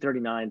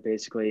 1839,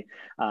 basically,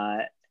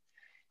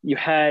 you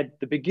had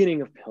the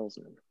beginning of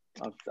Pilsen,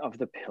 of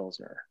the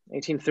Pilsner.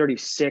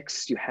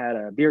 1836, you had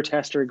a beer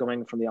tester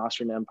going from the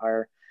Austrian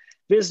Empire,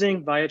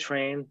 visiting via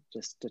train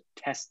just to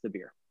test the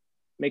beer,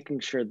 making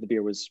sure the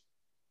beer was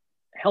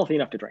healthy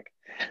enough to drink.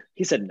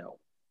 He said no.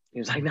 He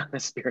was like, no,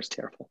 this beer is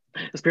terrible.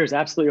 This beer is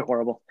absolutely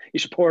horrible. You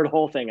should pour the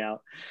whole thing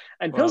out.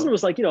 And Pilsen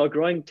was like, you know, a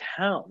growing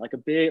town, like a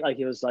big, like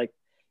he was like,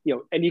 you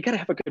know, and you got to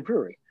have a good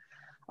brewery.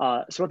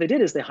 So what they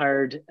did is they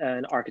hired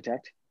an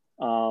architect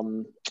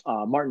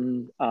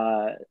Martin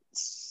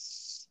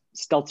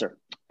Stelzer,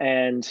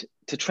 and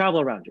to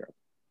travel around Europe.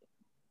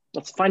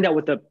 Let's find out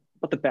what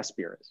the best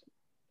beer is.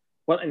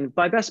 Well, and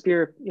by best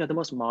beer, the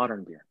most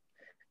modern beer.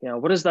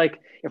 What is, like,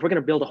 if we're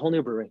going to build a whole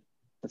new brewery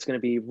that's going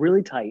to be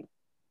really tight,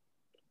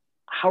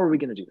 how are we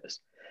going to do this?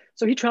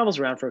 So he travels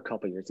around for a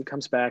couple of years. He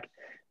comes back,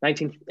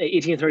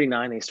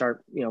 1839. They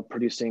start,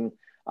 producing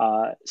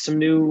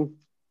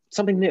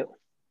something new.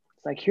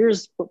 It's like,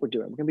 here's what we're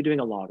doing. We're going to be doing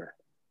a lager.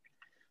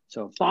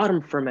 So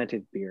bottom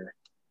fermented beer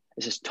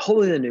is just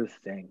totally the new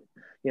thing.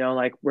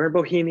 Like, we're in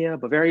Bohemia,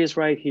 Bavaria's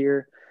right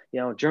here.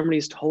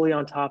 Germany's totally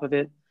on top of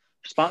it.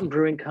 Spaten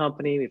Brewing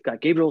Company. We've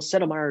got Gabriel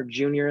Sedlmayr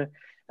Jr.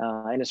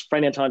 And his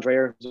friend Anton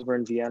Dreher, who's over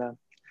in Vienna.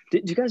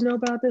 Do you guys know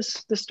about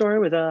this story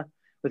with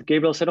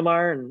Gabriel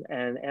Sedlmayr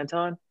and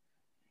Anton?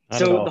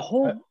 So the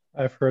whole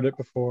I've heard it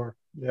before.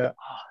 Yeah.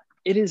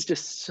 It is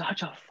just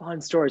such a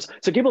fun story.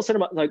 So Gabriel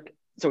Sedlmayr,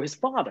 so his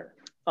father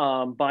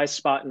buys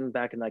Spaten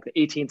back in like the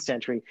 18th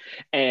century,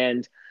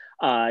 and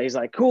he's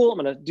like, cool, I'm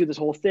gonna do this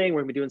whole thing.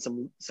 We're gonna be doing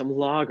some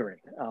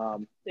lagering,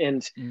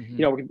 and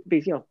we're gonna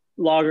be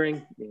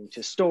lagering, meaning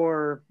to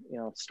store,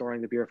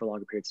 storing the beer for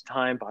longer periods of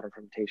time, bottom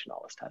fermentation,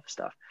 all this type of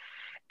stuff.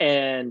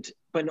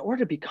 But in order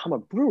to become a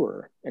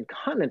brewer in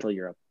continental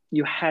Europe,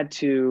 you had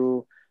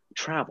to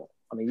travel.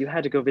 I mean, you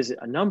had to go visit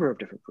a number of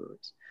different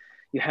breweries.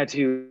 You had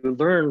to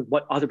learn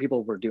what other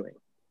people were doing.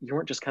 You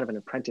weren't just kind of an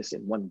apprentice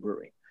in one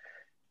brewery.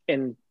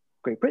 In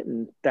Great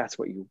Britain, that's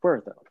what you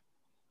were, though.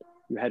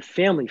 You had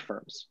family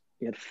firms.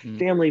 You had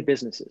family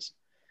businesses.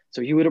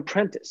 So you would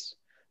apprentice.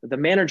 The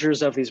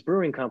managers of these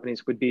brewing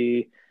companies would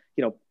be,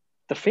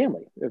 the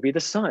family. It would be the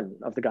son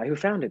of the guy who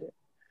founded it.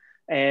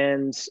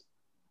 And,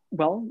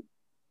 well,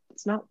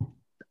 it's not,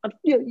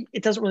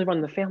 it doesn't really run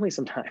in the family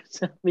sometimes.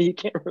 I mean,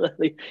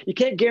 you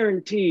can't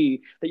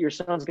guarantee that your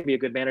son's going to be a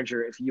good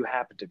manager if you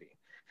happen to be.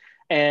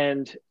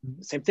 And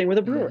same thing with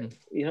a brewery.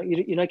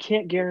 You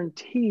can't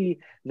guarantee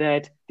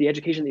that the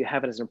education that you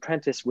have as an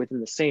apprentice within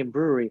the same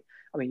brewery,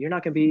 I mean, you're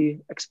not going to be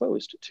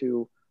exposed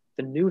to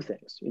the new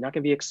things. You're not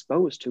going to be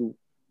exposed to,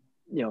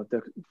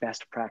 the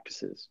best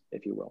practices,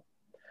 if you will.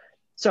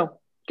 So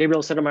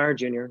Gabriel Sedlmayr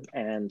Jr.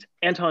 and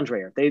Anton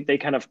Dreher, they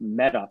kind of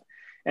met up.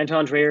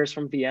 Anton Dreher is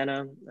from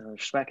Vienna,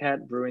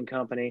 Schweckhat Brewing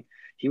Company.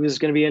 He was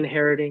going to be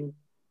inheriting.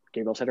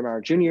 Gabriel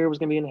Sedlmayr Jr. was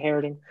going to be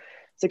inheriting.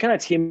 So they kind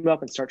of team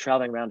up and start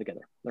traveling around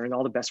together, learning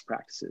all the best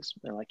practices.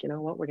 They're like, you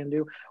know what we're going to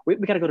do? We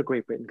got to go to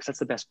Great Britain because that's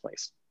the best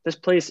place. This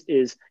place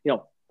is,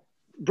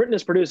 Britain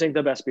is producing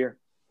the best beer,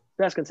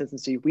 best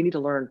consistency. We need to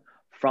learn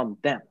from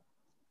them.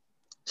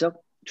 So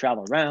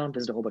travel around,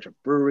 visit a whole bunch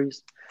of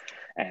breweries.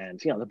 And,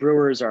 the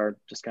brewers are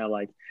just kind of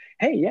like,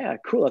 hey, yeah,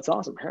 cool. That's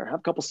awesome. Here,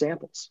 have a couple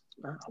samples.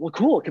 Well,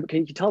 cool.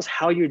 Can you tell us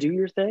how you do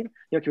your thing?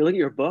 Can we look at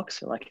your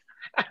books? And like,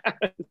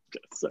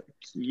 so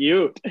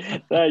cute.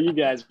 You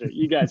guys are,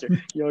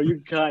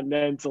 you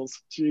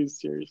continentals. Jeez,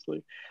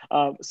 seriously.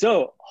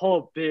 So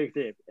whole big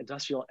thing,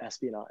 industrial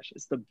espionage.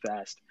 It's the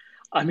best.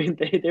 I mean,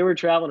 they were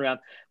traveling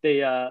around.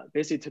 They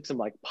basically took some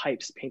like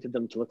pipes, painted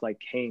them to look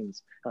like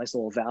canes, a nice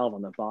little valve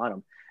on the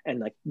bottom, and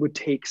like would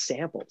take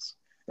samples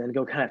and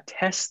go kind of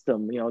test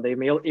them. They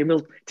were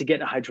able to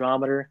get a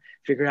hydrometer,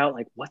 figure out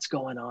like what's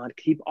going on,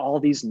 keep all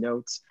these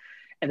notes,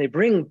 and they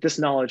bring this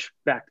knowledge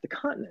back to the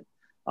continent.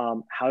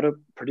 How to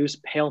produce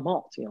pale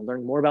malt,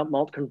 learning more about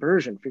malt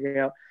conversion, figuring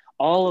out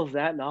all of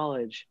that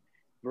knowledge,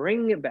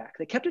 bringing it back.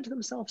 They kept it to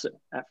themselves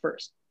at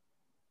first.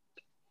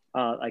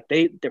 Like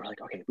they were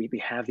like, okay,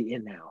 we have the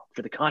in now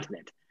for the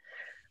continent.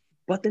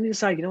 But then they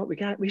decided,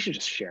 we should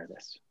just share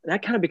this. And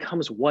that kind of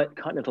becomes what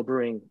continental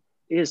brewing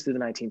is through the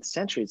 19th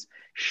century. It's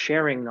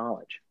sharing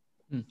knowledge,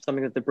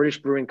 something that the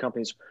British brewing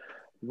companies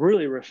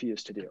really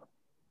refused to do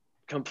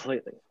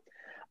completely.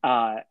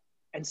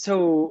 And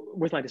so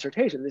with my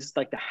dissertation, this is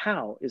like the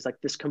how is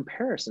like this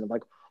comparison of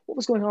like what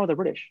was going on with the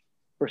British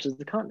versus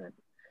the continent.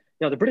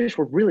 The British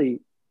were really,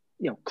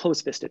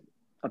 close-fisted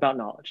about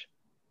knowledge,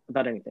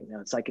 about anything.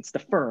 It's the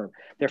firm.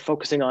 They're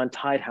focusing on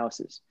tied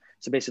houses.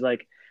 So basically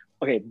like,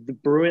 okay, the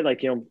brewing,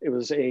 it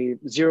was a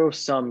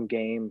zero-sum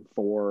game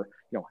for,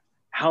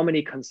 how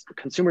many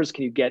consumers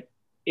can you get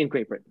in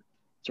Great Britain?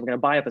 So we're going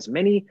to buy up as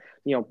many,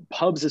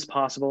 pubs as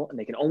possible, and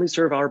they can only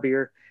serve our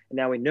beer. And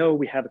now we know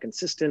we have a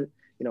consistent,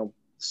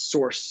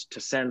 source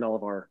to send all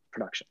of our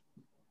production.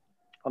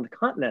 On the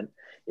continent,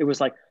 it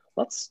was like,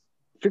 let's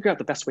figure out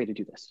the best way to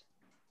do this.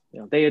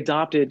 They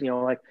adopted,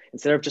 like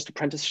instead of just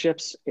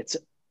apprenticeships, it's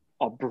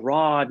a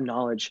broad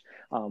knowledge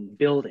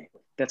building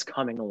that's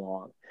coming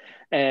along.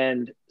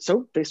 And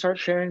so they start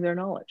sharing their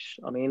knowledge.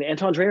 I mean,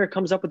 Anton Dreher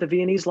comes up with the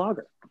Viennese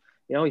lager,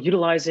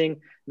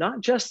 utilizing not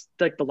just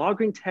like the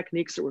lagering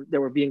techniques that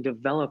were being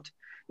developed,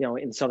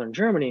 in Southern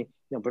Germany,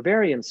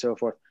 Bavaria and so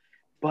forth,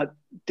 but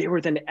they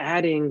were then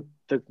adding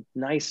the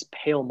nice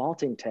pale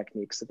malting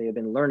techniques that they had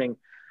been learning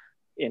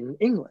in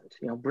England,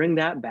 bring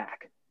that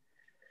back.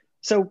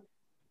 So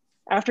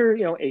after,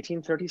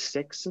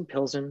 1836 in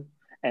Pilsen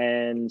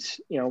and,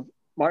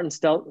 Martin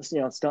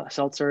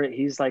Stelzer,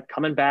 he's like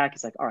coming back.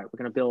 He's like, all right, we're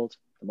going to build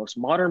the most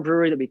modern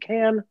brewery that we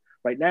can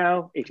right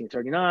now,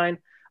 1839.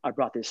 I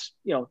brought this,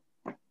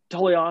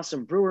 totally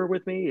awesome brewer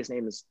with me. His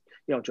name is,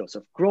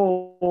 Joseph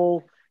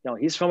Grohl.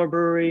 He's from a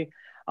brewery.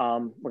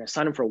 We're going to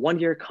sign him for a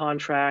 1-year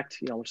contract.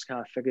 We're just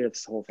kind of figure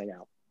this whole thing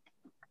out.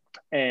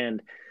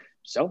 And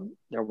so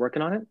they're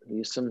working on it. We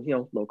use some,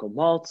 local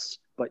malts,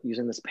 but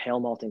using this pale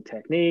malting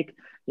technique,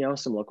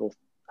 some local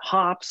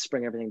hops,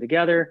 bring everything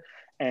together.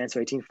 And so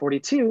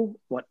 1842,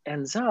 what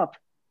ends up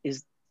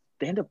is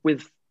they end up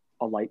with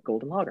a light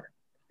golden lager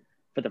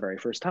for the very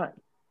first time.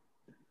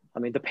 I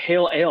mean, the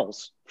pale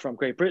ales from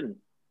Great Britain,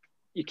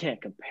 you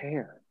can't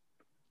compare.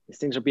 These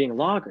things are being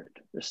lagered.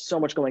 There's so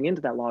much going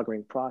into that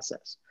lagering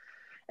process.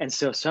 And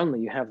so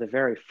suddenly you have the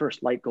very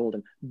first light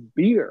golden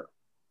beer.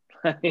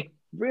 I mean,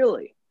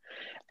 really?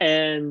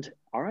 And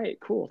all right,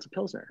 cool, it's a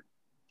Pilsner.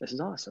 This is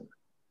awesome.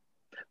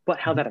 But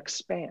how that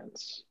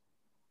expands,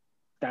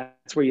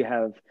 that's where you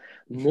have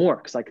more,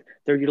 because like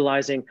they're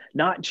utilizing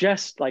not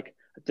just like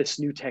this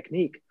new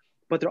technique,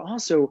 but they're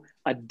also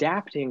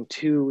adapting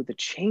to the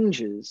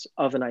changes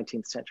of the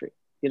 19th century,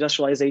 the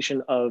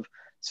industrialization of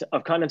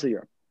continental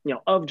Europe,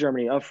 of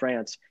Germany, of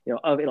France,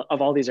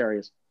 of all these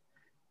areas.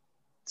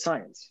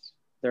 Science.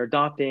 They're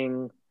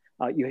adopting,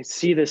 you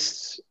see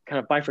this kind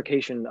of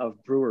bifurcation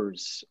of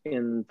brewers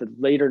in the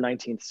later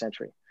 19th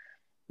century.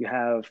 You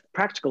have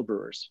practical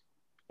brewers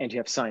and you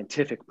have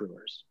scientific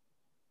brewers.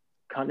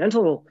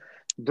 Continental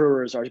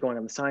brewers are going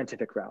on the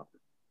scientific route,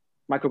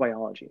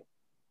 microbiology,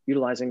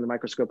 utilizing the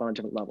microscope on a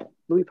different level.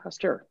 Louis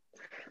Pasteur,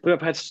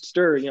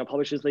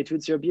 publishes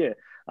L'étude sur bière,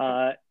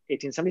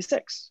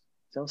 1876.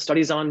 So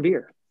studies on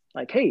beer.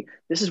 Like, hey,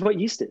 this is what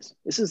yeast is.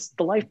 This is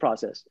the life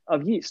process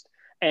of yeast.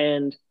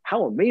 And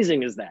how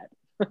amazing is that?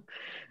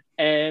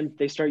 And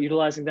they start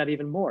utilizing that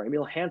even more.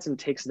 Emil Hansen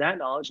takes that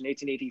knowledge in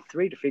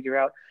 1883 to figure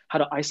out how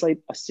to isolate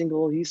a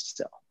single yeast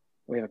cell.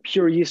 We have a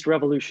pure yeast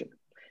revolution.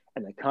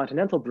 And the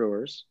continental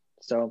brewers,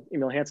 so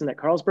Emil Hansen at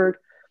Carlsberg,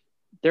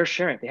 they're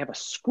sharing. They have a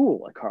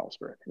school at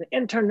Carlsberg, an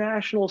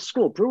international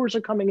school. Brewers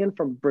are coming in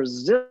from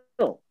Brazil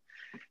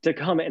to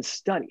come and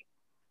study.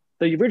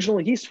 The original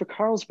yeast for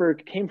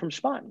Carlsberg came from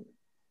Spaten.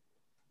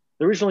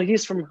 The original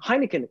yeast from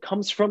Heineken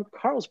comes from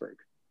Carlsberg.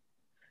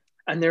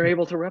 And they're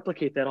able to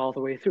replicate that all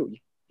the way through. You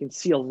can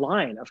see a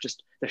line of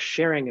just the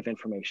sharing of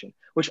information,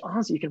 which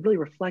honestly, you can really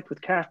reflect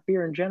with craft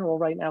beer in general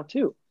right now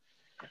too.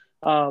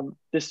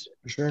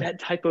 That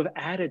type of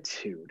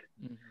attitude.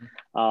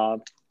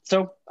 Mm-hmm.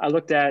 So I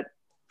looked at,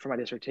 for my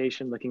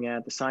dissertation, looking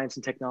at the science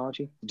and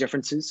technology,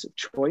 differences of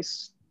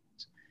choice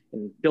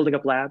in building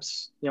up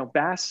labs.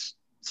 Bass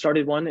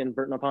started one in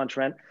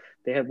Burton-upon-Trent.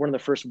 They had one of the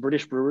first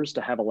British brewers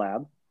to have a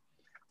lab.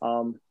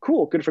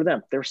 Cool, good for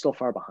them. They were still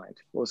far behind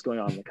what was going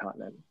on in the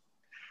continent.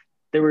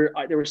 They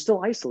were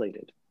still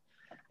isolated.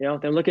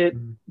 Then look at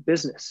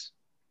business.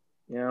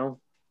 The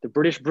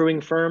British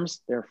brewing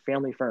firms, they're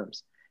family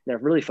firms. They're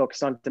really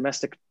focused on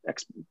domestic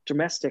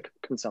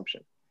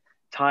consumption,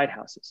 tied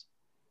houses.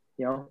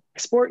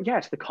 Export,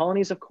 to the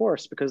colonies, of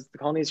course, because the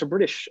colonies are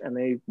British and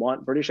they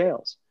want British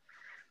ales.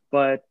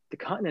 But the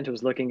continent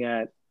was looking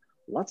at,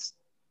 let's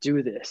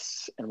do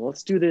this, and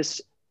let's do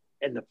this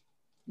in the,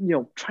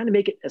 trying to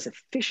make it as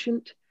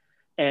efficient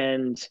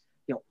and,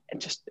 and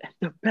just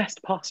the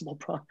best possible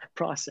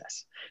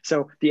process.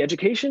 So the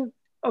education,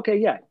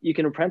 okay, you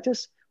can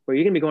apprentice, but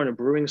you're going to be going to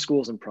brewing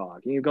schools in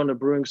Prague. You're going to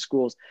brewing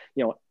schools,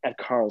 at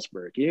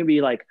Carlsberg. You're going to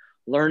be like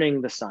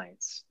learning the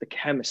science, the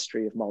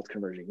chemistry of malt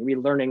conversion. You're going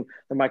to be learning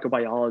the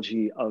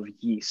microbiology of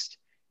yeast.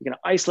 You're going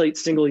to isolate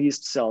single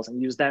yeast cells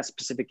and use that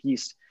specific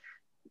yeast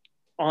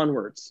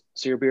onwards.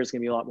 So your beer is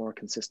going to be a lot more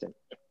consistent.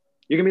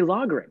 You're going to be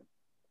lagering,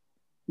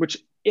 which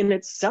in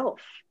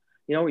itself,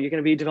 you're going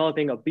to be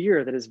developing a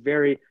beer that is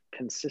very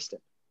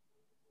consistent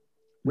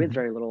with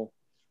very little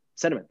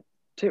sediment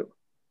too.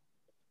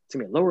 It's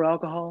going to be lower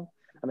alcohol.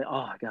 I mean,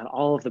 oh God,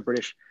 all of the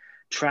British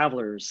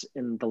travelers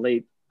in the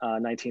late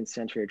 19th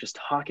century are just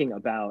talking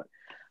about,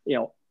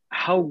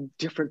 how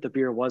different the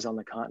beer was on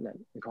the continent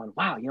and going,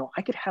 wow,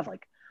 I could have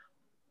like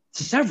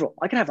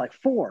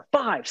 4,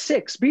 5,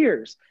 6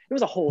 beers. It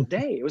was a whole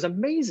day. It was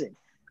amazing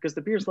because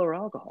the beer's lower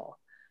alcohol.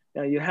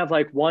 You have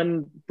like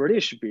one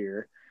British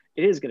beer,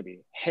 it is going to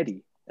be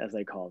heady, as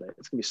they called it.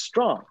 It's going to be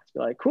strong. It's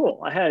like,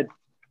 cool, I had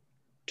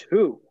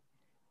 2.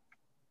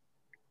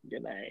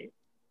 Good night.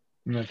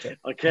 Okay.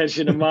 I'll catch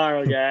you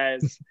tomorrow,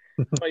 guys.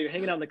 While you're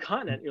hanging out on the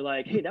continent, you're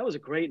like, hey, that was a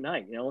great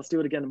night. Let's do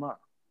it again tomorrow.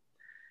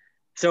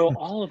 So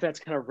all of that's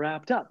kind of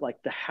wrapped up,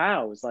 like the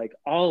hows, like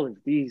all of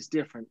these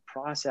different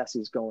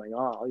processes going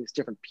on, all these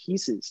different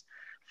pieces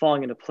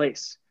falling into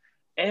place.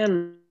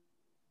 And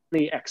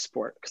the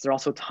export, because they're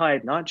also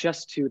tied not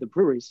just to the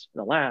breweries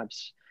and the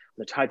labs,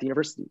 they're tied to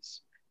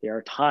universities. They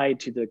are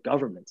tied to the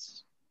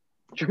governments.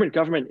 The German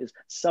government is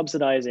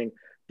subsidizing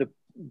the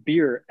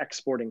beer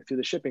exporting through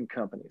the shipping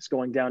companies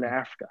going down to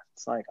Africa.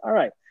 It's like, all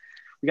right,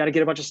 we got to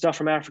get a bunch of stuff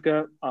from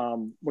Africa.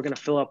 We're going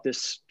to fill up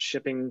this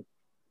shipping,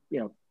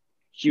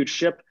 huge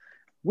ship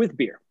with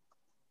beer.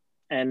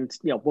 And,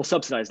 we'll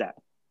subsidize that.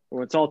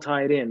 Well, it's all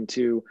tied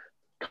into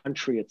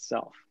country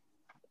itself.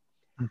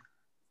 So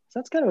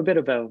that's kind of a bit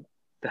about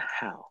the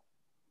how.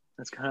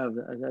 That's how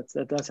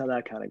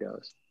that kind of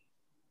goes.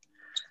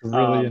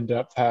 Really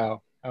in-depth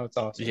how. Oh, it's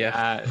awesome.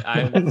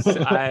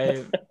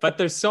 Yeah, but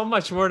there's so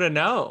much more to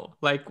know.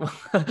 Like,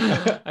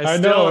 I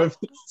know.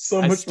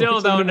 So much I still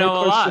more, so don't many more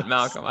know a lot,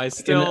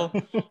 questions.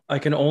 Malcolm. I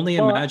can only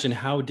Well, imagine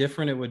how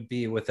different it would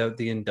be without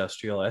the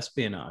industrial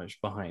espionage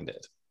behind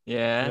it.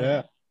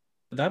 yeah.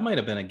 That might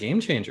have been a game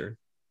changer.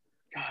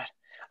 God,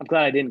 I'm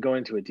glad I didn't go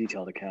into a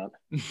detailed account.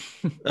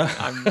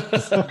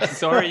 I'm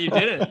sorry you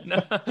didn't.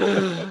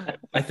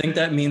 I think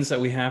that means that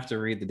we have to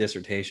read the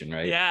dissertation,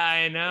 right? Yeah,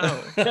 I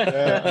know.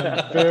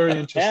 Yeah, I'm very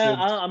interested. Yeah,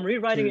 I'm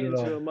rewriting it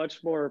into a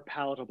much more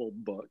palatable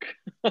book.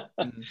 That's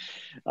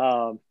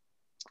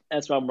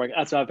what I'm working.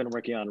 That's what I've been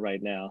working on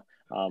right now.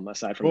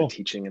 Aside from the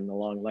teaching and the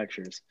long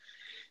lectures,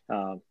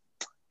 and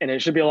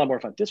it should be a lot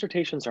more fun.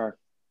 Dissertations are,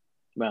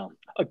 well,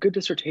 a good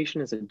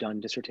dissertation is a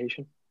done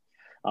dissertation.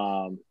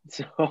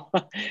 So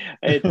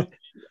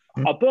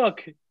a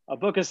book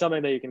is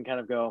something that you can kind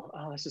of go,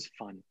 oh, this is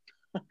fun.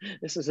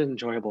 This is an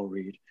enjoyable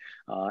read.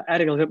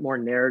 Adding a little bit more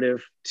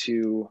narrative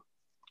to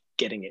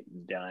getting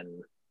it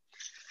done.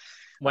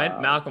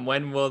 Malcolm,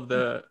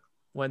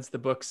 when's the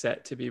book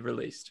set to be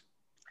released?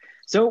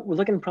 So we're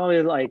looking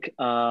probably like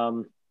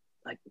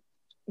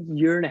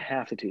year and a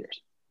half to 2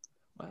 years.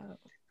 Wow.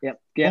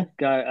 Yeah.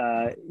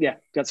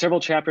 Got several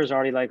chapters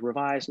already like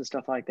revised and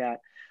stuff like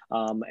that.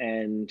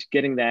 And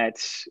getting that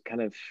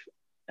kind of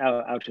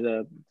out to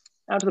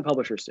the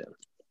publisher soon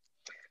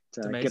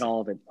to get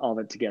all of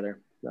it together.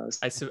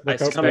 I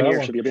coming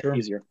year should be a bit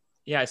easier.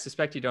 Yeah, I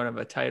suspect you don't have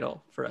a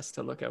title for us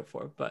to look out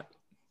for, but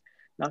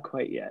not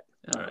quite yet.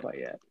 Quite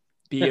yet.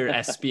 Beer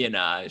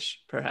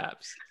espionage,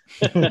 perhaps.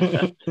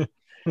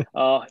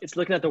 It's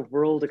looking at the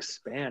world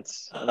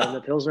expanse. I mean,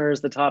 the Pilsner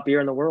is the top beer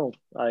in the world,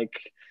 like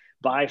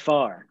by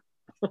far.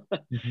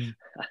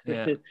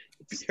 Yeah. It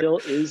still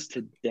is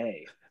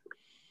today.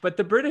 But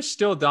the British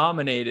still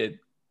dominated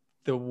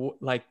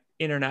the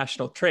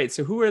international trade.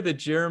 So who are the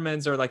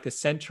Germans or like the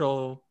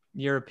Central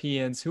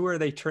Europeans? Who are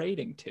they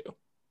trading to?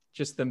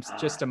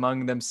 Just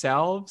among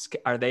themselves?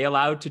 Are they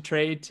allowed to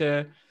trade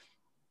to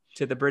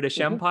the British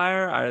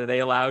Empire? Are they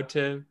allowed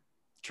to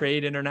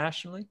trade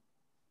internationally?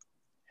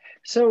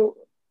 So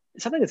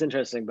something that's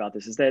interesting about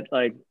this is that,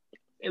 like,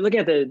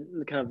 looking at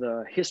the kind of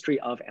the history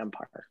of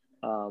empire,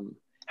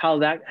 how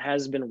that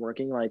has been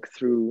working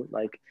through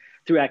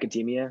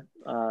academia.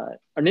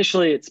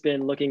 Initially, it's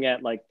been looking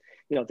at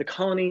the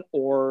colony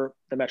or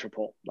the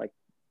metropole, like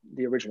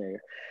the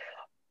originator,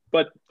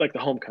 but like the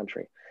home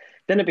country.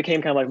 Then it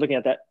became kind of like looking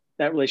at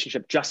that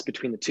relationship just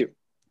between the two.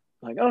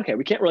 Like, okay,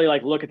 we can't really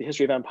look at the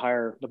history of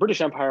empire, the British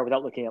Empire,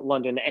 without looking at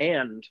London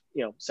and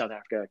South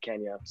Africa,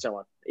 Kenya, so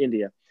on,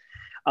 India.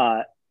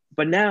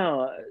 But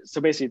now,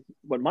 so basically,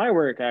 what my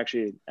work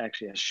actually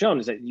has shown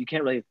is that you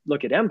can't really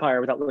look at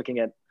empire without looking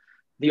at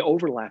the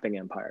overlapping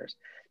empires,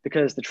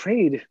 because the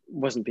trade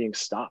wasn't being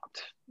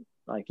stopped.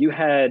 Like, you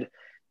had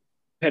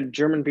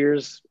German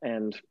beers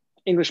and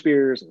English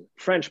beers and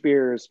French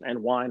beers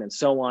and wine and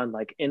so on,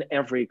 like in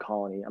every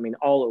colony. I mean,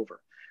 all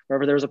over.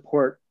 Wherever there was a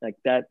port like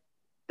that,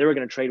 they were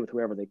going to trade with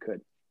whoever they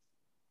could.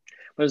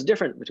 But it was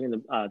different between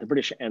the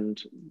British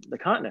and the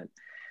continent.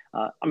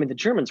 I mean, the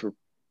Germans were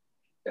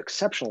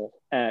exceptional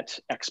at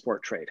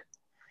export trade.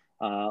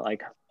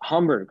 Like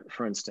Hamburg,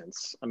 for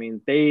instance. I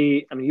mean,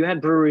 you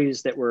had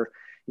breweries that were,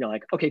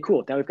 like, okay,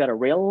 cool. Now we've got a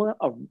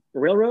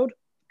railroad,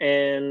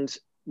 and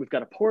we've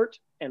got a port,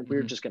 and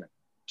we're just gonna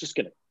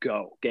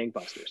go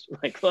gangbusters.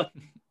 Like, look,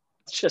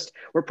 it's just,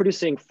 we're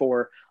producing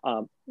for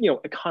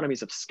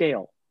economies of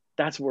scale.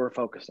 That's what we're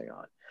focusing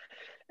on,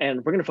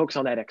 and we're gonna focus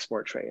on that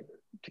export trade,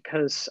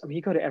 because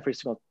you go to every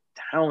single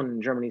town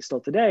in Germany still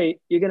today,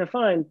 you're gonna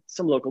find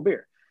some local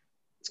beer.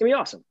 It's gonna be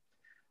awesome.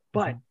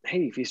 But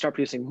hey, if you start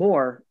producing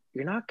more,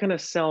 you're not gonna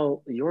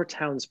sell your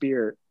town's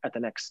beer at the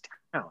next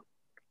town,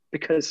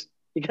 because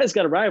you guys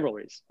got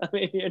rivalries. I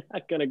mean, you're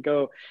not gonna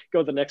go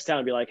to the next town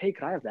and be like, hey,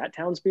 could I have that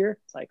town's beer?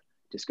 It's like,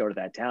 just go to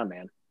that town,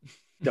 man.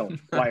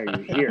 Why are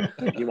you here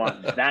if you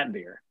want that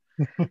beer?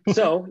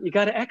 So you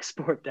got to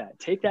export that,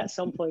 take that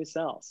someplace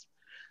else.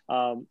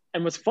 And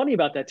what's funny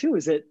about that too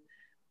is that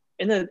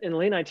in the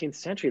late 19th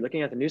century,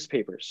 looking at the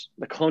newspapers,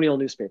 the colonial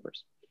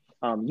newspapers,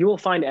 you will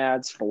find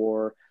ads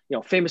for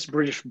famous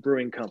British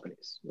brewing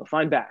companies. You'll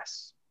find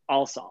Bass,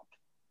 Allsop,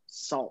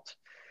 Salt.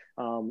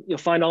 You'll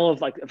find all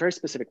of a very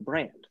specific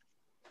brand.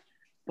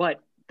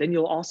 But then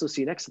you'll also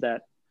see next to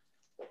that,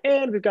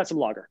 and we've got some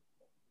lager,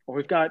 or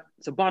we've got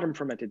some bottom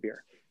fermented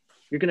beer.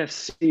 You're gonna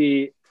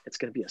see it's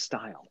gonna be a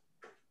style.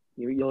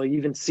 You'll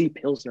even see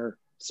Pilsner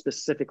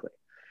specifically.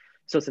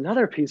 So it's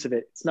another piece of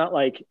it. It's not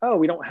like, oh,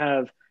 we don't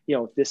have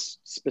this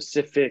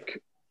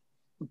specific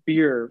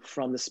beer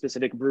from the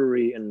specific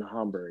brewery in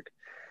Hamburg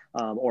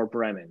or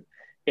Bremen.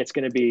 It's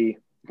going to be,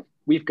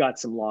 we've got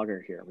some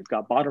lager here. We've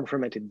got bottom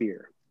fermented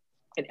beer,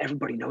 and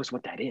everybody knows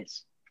what that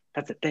is.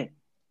 That's the thing.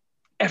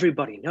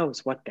 Everybody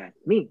knows what that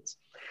means.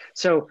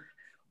 So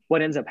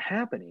what ends up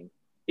happening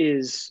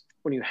is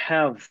when you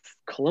have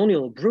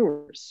colonial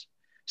brewers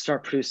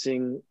start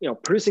producing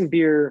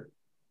beer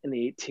in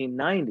the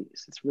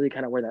 1890s, it's really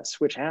kind of where that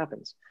switch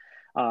happens.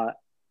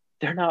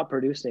 They're not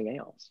producing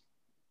ales.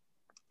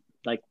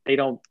 Like, they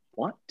don't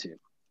want to.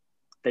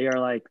 They are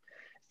like,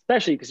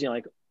 especially because, you know,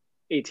 like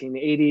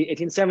 1880,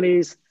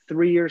 1870s,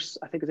 3 years,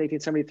 I think it's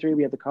 1873,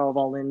 we had the Carl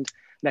von Lind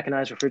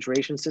mechanized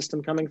refrigeration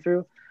system coming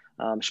through.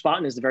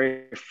 Spaten is the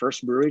very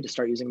first brewery to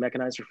start using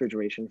mechanized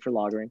refrigeration for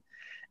lagering.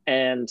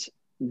 And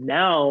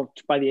now,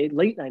 by the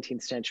late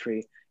 19th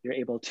century, you're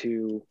able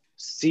to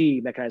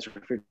see mechanized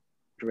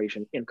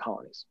refrigeration in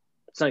colonies.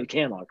 So you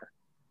can lager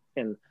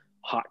in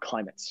hot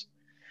climates.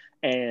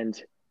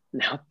 And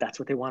now that's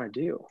what they want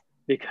to do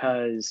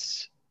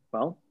because,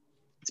 well,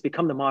 it's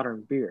become the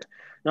modern beer.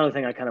 Another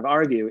thing I kind of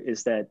argue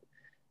is that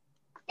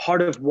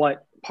part of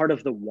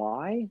the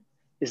why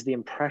is the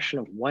impression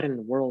of what in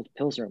the world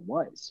Pilsner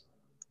was.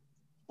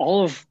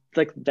 All of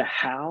like the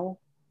how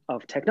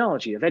of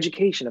technology, of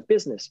education, of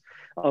business,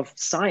 of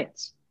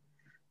science.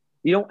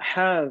 You don't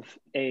have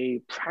a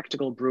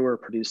practical brewer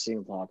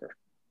producing lager.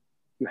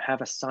 You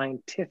have a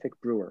scientific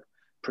brewer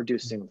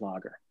producing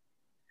lager.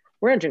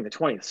 We're entering the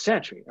 20th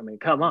century. I mean,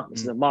 come on,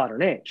 this is a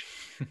modern age.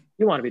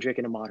 You want to be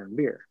drinking a modern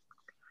beer.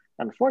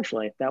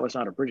 Unfortunately, that was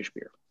not a British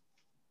beer.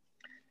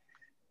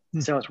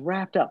 So it's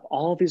wrapped up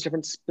all of these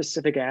different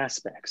specific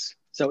aspects.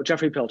 So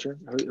Jeffrey Pilcher,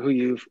 who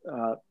you've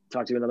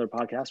talked to in another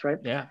podcast, right?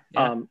 Yeah.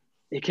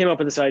 He came up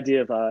with this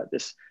idea of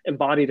this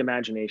embodied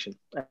imagination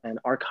and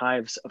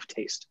archives of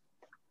taste,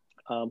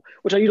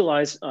 which I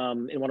utilize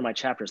in one of my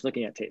chapters,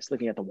 looking at taste,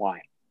 looking at the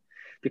why.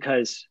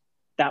 Because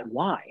that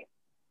why,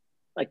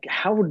 like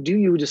how do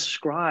you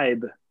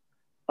describe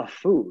a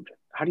food?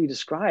 How do you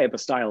describe a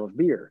style of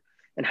beer?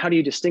 And how do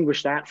you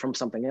distinguish that from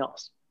something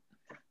else?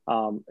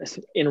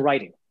 In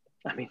writing.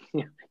 I mean,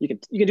 you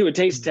can do a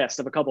taste test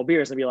of a couple of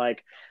beers and be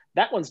like,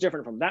 that one's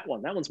different from that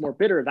one. That one's more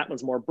bitter. That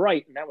one's more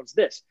bright. And that one's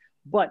this.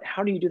 But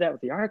how do you do that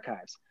with the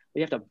archives?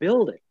 You have to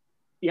build it.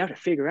 You have to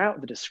figure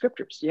out the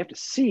descriptors. You have to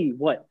see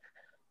what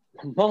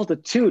a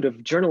multitude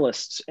of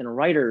journalists and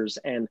writers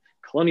and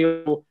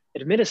colonial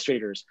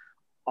administrators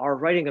are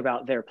writing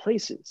about their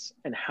places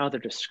and how they're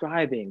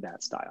describing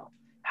that style,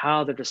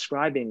 how they're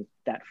describing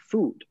that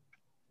food.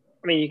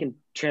 I mean, you can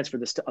transfer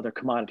this to other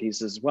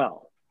commodities as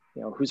well.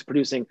 You know, who's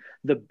producing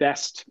the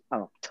best, I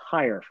don't know,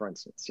 tire, for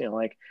instance. You know,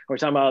 like we're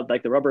talking about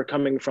like the rubber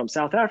coming from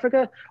South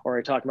Africa, or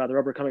we're talking about the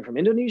rubber coming from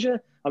Indonesia,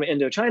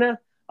 Indochina.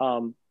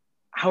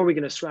 How are we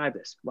going to describe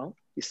this? Well,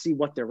 you see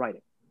what they're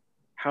writing,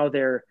 how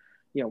they're,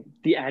 you know,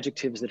 the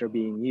adjectives that are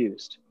being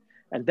used.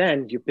 And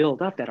then you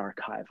build up that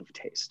archive of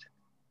taste.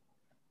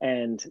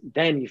 And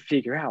then you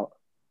figure out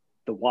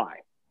the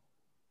why.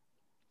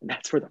 And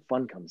that's where the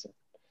fun comes in.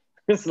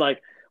 It's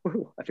like,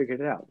 ooh, I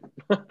figured it out.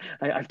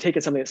 I've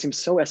taken something that seems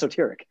so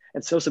esoteric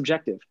and so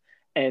subjective,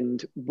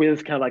 and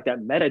with kind of like that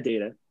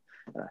metadata,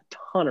 a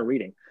ton of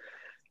reading,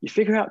 you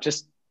figure out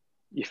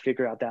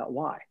that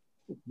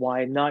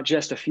why not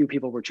just a few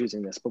people were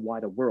choosing this, but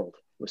why the world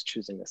was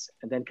choosing this,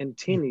 and then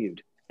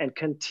continued and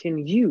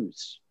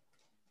continues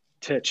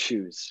to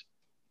choose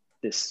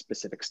this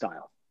specific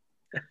style.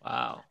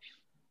 Wow.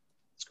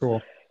 It's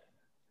cool.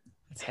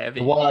 It's heavy.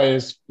 The why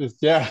is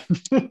yeah.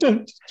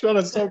 Just trying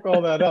to soak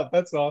all that up.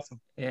 That's awesome.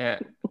 Yeah.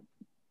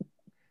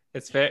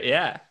 It's fair.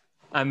 Yeah.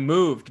 I'm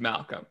moved,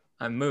 Malcolm.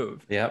 I'm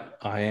moved. Yep,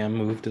 I am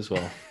moved as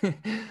well.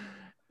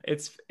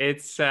 It's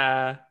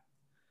yeah,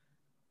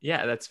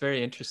 that's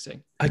very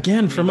interesting.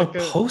 Again, from a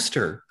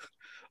poster.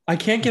 I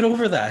can't get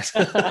over that.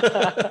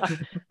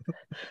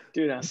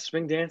 Dude,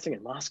 swing dancing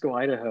in Moscow,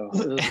 Idaho. It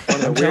was one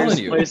of the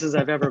weirdest places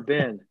I've ever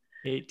been.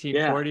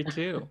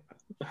 1842. Yeah.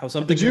 How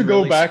something did you go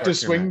really back to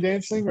swing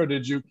dancing, or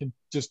did you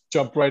just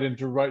jump right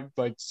into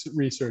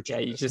research? Yeah,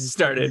 you just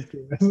started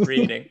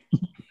reading.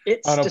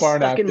 It's just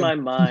stuck in my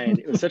mind.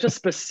 It was such a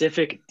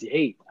specific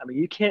date. I mean,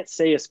 you can't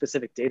say a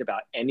specific date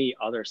about any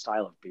other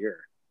style of beer.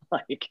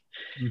 Like,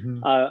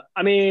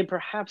 I mean,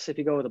 perhaps if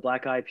you go with a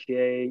black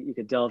IPA, you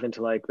could delve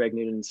into like Greg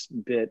Newton's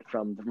bit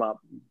from the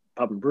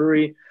Pub and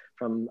Brewery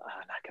from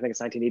I think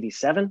it's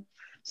 1987.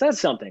 So that's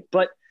something.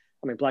 But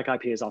I mean, black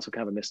IPA is also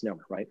kind of a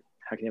misnomer, right?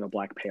 How can you have a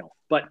black pale?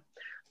 But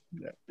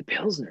the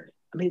Pilsner,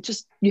 I mean,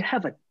 just you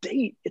have a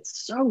date.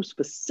 It's so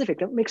specific.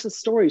 That makes the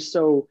story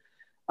so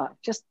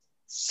just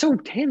so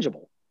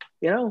tangible.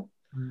 You know,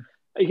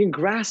 you can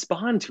grasp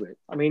onto it.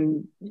 I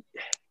mean,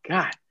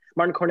 God,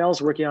 Martin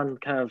Cornell's working on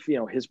kind of, you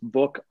know, his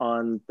book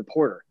on the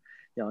porter.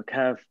 You know,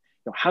 kind of,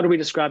 you know, how do we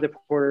describe the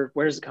porter?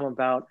 Where does it come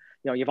about?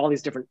 You know, you have all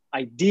these different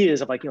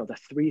ideas of like, you know, the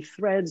three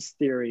threads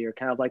theory, or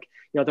kind of like,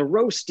 you know, the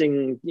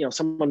roasting. You know,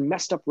 someone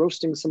messed up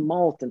roasting some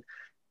malt,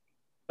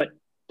 but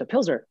the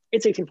Pilsner,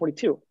 it's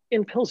 1842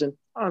 in Pilsen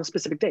on a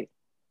specific date.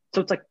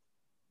 So it's like,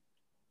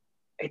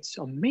 it's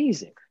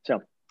amazing.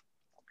 So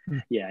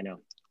yeah, I know.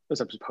 It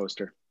was a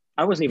poster.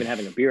 I wasn't even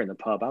having a beer in the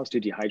pub. I was too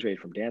dehydrated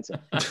from dancing.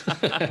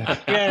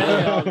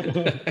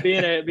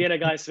 Being a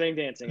guy swing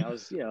dancing, I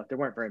was, you know, there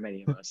weren't very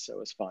many of us, so it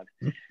was fun.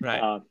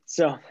 Right.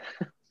 So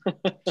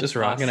just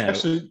rocking out.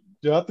 Actually,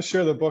 you'll have to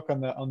share the book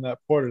on that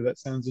porter. That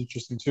sounds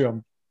interesting too.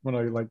 I'm when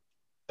I like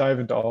dive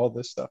into all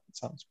this stuff. It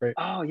sounds great.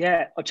 Oh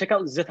yeah. Oh, check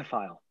out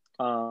Zithophile,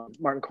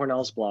 Martin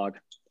Cornell's blog.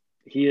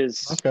 He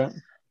is okay.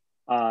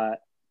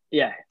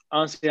 Yeah,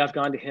 honestly, I've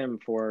gone to him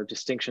for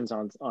distinctions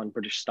on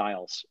British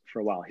styles for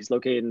a while. He's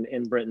located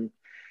in Britain.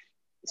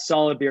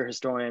 solid beer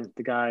historian.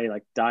 The guy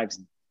like dives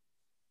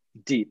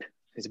deep.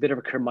 He's a bit of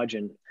a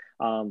curmudgeon,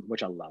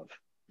 which I love.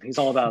 He's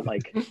all about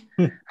like,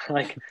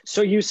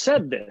 so you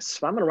said this.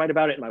 I'm going to write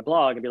about it in my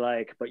blog and be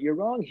like, but you're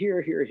wrong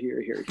here, here, here,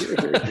 here, here,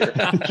 here, here.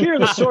 Here are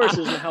the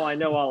sources and how I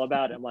know all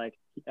about it. I'm like,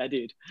 yeah,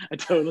 dude, I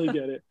totally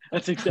get it.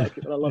 That's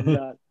exactly what I love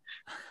about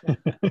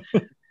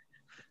it.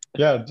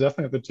 Yeah,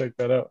 definitely have to check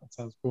that out. That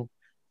sounds cool.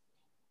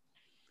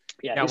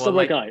 Yeah, he's still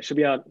working on it. It should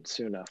be out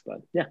soon enough,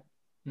 but yeah.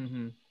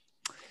 Mm-hmm.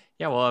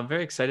 Yeah, well, I'm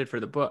very excited for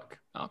the book,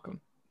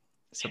 Malcolm.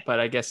 So, but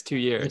I guess 2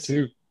 years. Me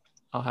too.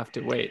 I'll have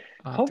to wait.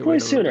 Hopefully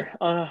sooner.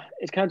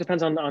 It kind of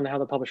depends on how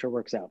the publisher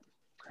works out.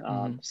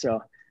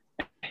 So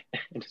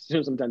as soon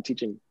as I'm done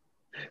teaching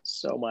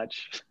so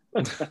much,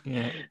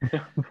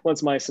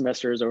 once my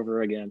semester is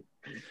over again,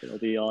 it'll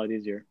be a lot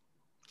easier.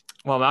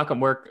 Well, Malcolm,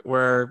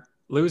 we're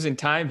losing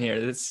time here.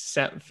 This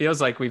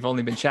feels like we've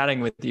only been chatting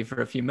with you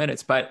for a few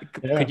minutes, but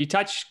could you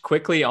touch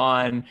quickly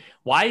on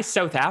why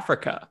South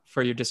Africa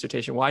for your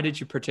dissertation? Why did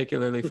you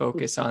particularly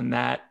focus on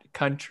that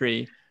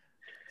country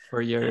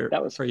for your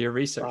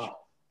research? Oh.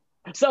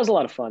 So that was a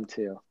lot of fun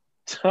too.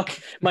 So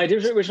my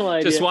original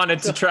idea just wanted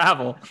to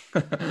travel.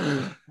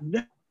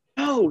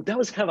 No, that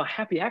was kind of a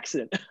happy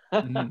accident. So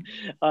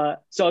I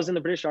was in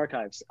the British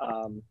Archives,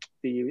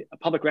 the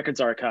Public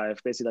Records Archive,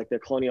 basically like the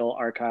colonial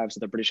archives of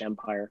the British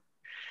Empire.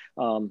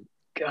 God,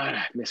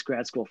 I missed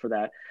grad school for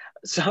that.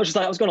 So I was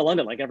going to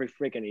London like every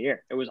freaking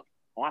year. It was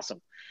awesome.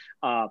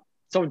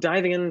 So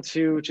diving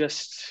into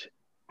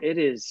it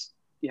is,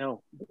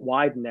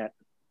 wide net.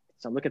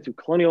 So I'm looking through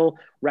colonial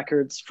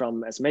records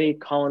from as many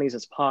colonies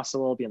as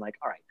possible, being like,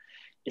 all right,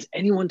 is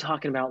anyone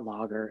talking about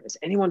lager? Is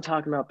anyone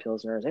talking about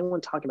Pilsner? Is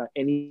anyone talking about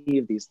any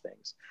of these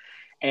things?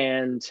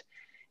 And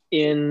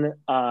in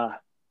the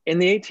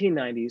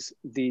 1890s,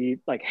 the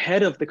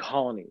head of the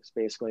colonies,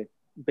 basically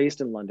based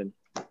in London,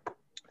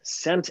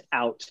 sent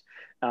out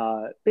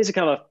basically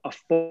kind of a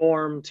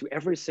form to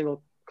every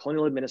single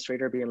colonial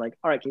administrator being like,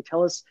 all right, can you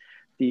tell us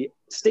the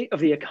state of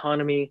the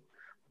economy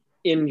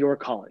in your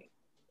colony?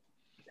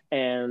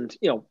 And,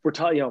 we're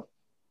talking about,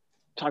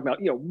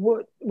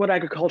 what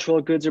agricultural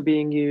goods are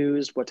being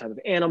used, what type of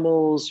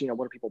animals,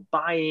 what are people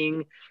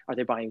buying? Are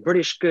they buying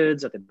British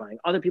goods? Are they buying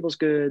other people's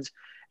goods?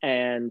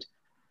 And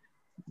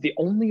the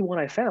only one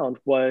I found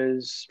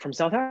was from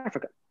South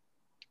Africa.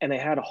 And they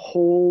had a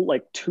whole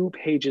 2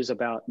 pages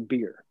about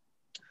beer.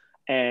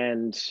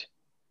 And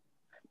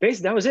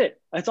basically that was it.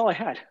 That's all I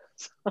had.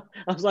 So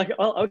I was like,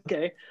 oh,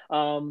 okay.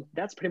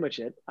 That's pretty much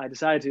it. I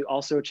decided to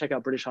also check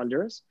out British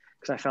Honduras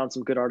because I found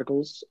some good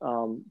articles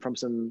from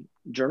some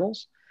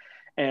journals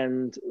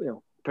and,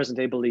 present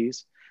day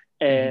Belize.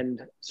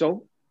 And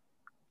so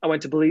I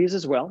went to Belize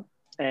as well.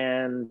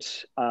 And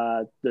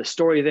the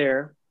story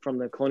from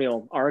the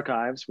colonial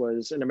archives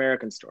was an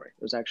American story.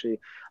 It was actually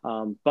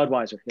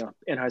Budweiser,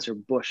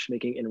 Anheuser-Busch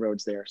making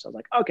inroads there. So I was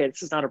like, okay,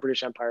 this is not a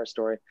British Empire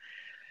story.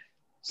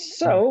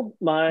 So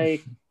we're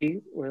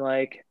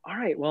like, all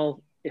right,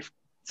 well, if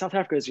South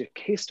Africa is your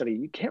case study,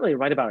 you can't really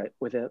write about it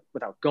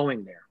without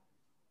going there.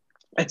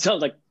 And so I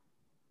was like,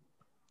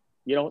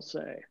 you don't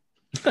say.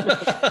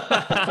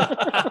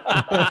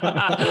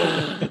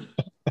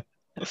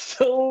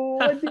 So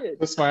I did.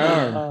 Twist my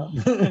arm.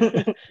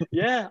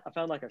 Yeah, I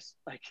found I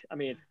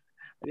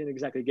didn't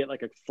exactly get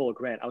a full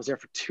grant. I was there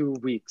for 2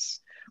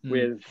 weeks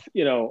with,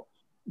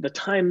 the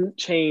time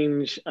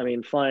change. I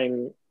mean,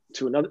 flying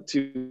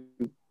to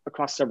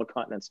across several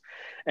continents.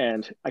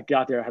 And I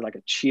got there, I had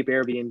a cheap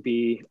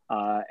Airbnb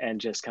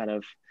and just kind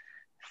of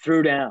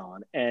threw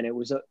down. And it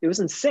was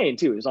insane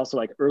too. It was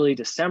also early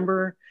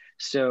December.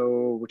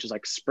 So, which is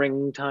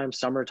springtime,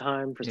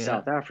 summertime for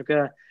South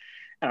Africa.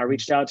 And I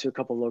reached out to a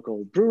couple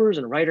local brewers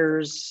and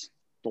writers.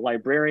 The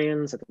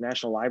librarians at the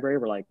National Library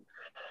were like,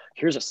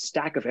 here's a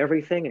stack of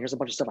everything. And here's a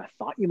bunch of stuff I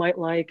thought you might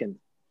like. And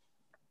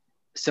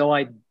so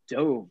I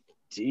dove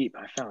deep.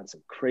 I found a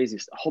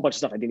whole bunch of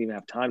stuff I didn't even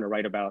have time to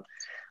write about.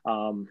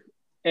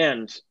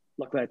 And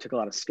luckily I took a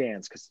lot of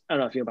scans because I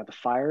don't know if you know about the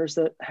fires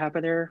that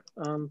happened there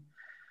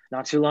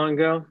not too long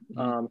ago.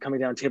 Coming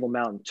down Table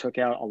Mountain took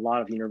out a lot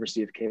of the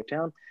University of Cape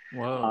Town.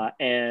 Wow.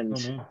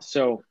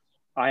 So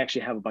I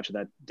actually have a bunch of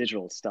that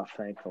digital stuff,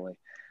 thankfully.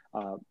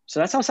 So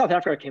that's how South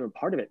Africa became a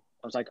part of it.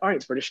 I was like, all right,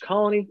 it's British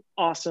colony,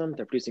 awesome.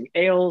 They're producing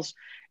ales,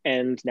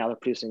 and now they're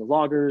producing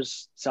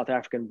lagers. South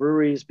African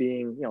breweries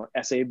being,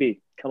 SAB.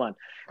 Come on,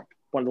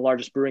 one of the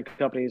largest brewing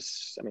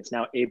companies. I mean, it's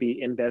now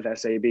AB InBev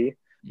SAB.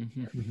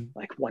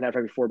 One out of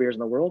every 4 beers in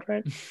the world,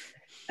 right?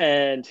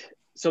 And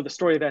so the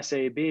story of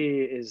SAB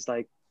is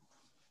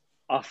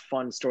a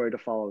fun story to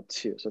follow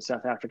too. So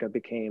South Africa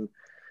became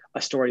a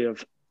story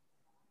of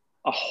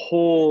a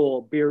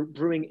whole beer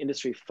brewing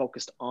industry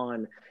focused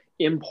on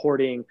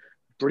importing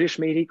British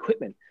made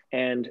equipment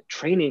and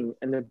training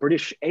and the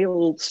British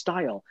ale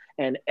style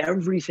and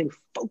everything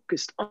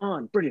focused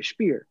on British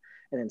beer.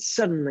 And then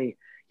suddenly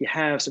you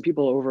have some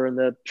people over in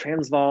the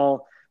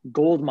Transvaal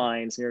gold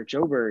mines near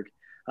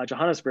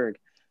Johannesburg,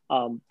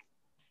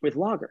 with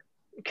lager,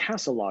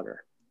 Castle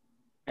Lager.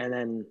 And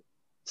then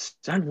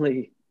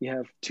suddenly you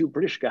have 2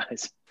 British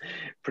guys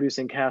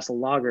producing Castle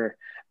Lager.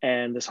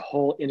 and this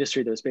whole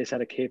industry that was based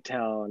out of Cape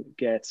Town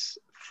gets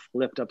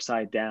flipped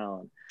upside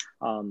down.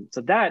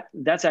 So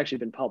that's actually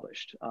been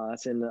published.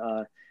 That's in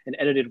an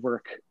edited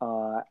work.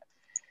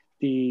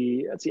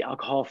 The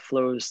alcohol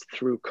flows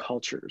through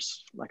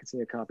cultures. I can see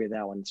a copy of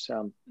that one.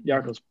 So the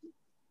article's,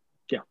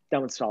 yeah, that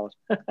one's solid.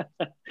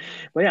 But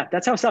yeah,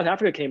 that's how South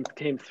Africa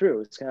came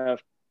through. It's kind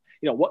of,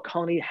 what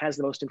colony has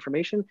the most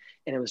information,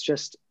 and it was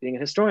just, being a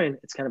historian,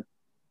 it's kind of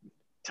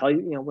tell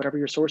you, whatever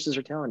your sources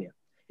are telling you.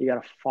 You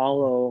got to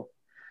follow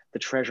the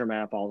treasure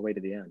map all the way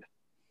to the end.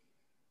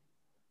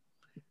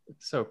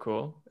 So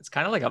cool. It's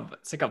kind of like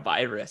a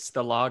virus,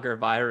 the lager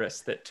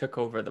virus that took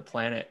over the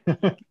planet,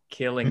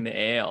 killing the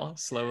ale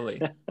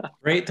slowly.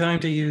 Great time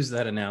to use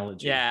that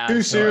analogy. Yeah.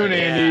 Too soon,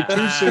 Andy.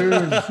 Too soon.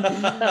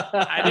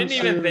 I didn't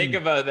even think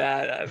about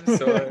that. I'm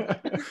sorry.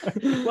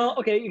 Well,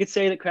 okay, you could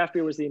say that craft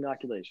beer was the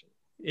inoculation.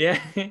 Yeah.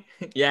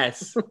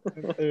 Yes.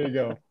 There you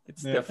go.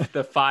 It's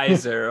the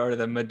Pfizer or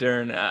the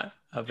Moderna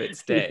of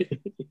its day.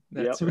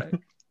 That's right.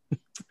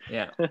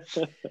 Yeah.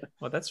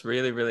 Well, that's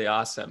really, really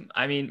awesome.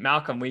 I mean,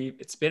 Malcolm,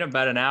 it's been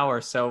about an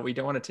hour, so we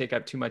don't want to take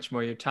up too much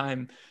more of your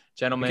time,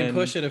 gentlemen. We can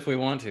push it if we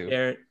want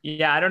to.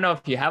 Yeah, I don't know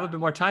if you have a bit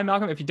more time,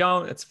 Malcolm. If you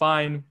don't, it's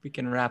fine. We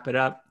can wrap it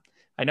up.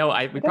 I know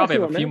we probably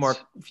have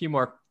a few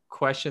more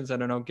questions. I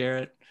don't know,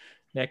 Garrett,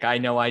 Nick. I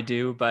know I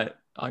do, but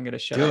I'm gonna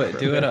shut up.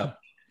 Do it up.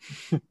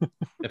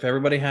 If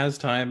everybody has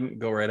time,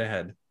 go right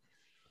ahead.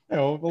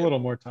 A little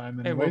more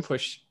time. Hey, we'll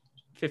push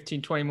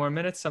 15, 20 more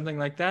minutes, something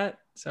like that.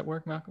 Does that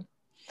work, Malcolm?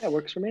 That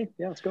works for me.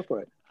 Yeah, let's go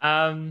for it.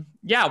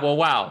 Yeah, well,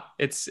 wow.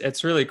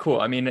 It's really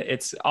cool. I mean,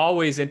 it's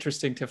always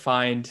interesting to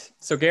find.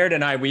 So Garrett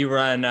and I, we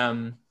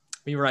run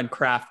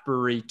craft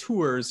brewery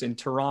tours in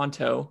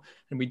Toronto,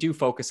 and we do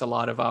focus a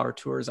lot of our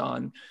tours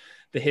on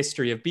the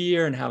history of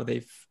beer and how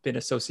they've been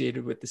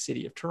associated with the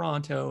city of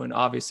Toronto. And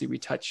obviously we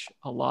touch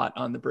a lot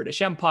on the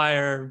British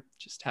Empire,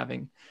 just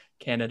having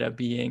Canada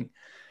being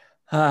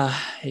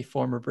a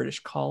former British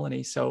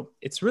colony. So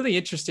it's really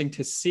interesting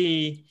to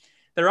see.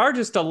 There are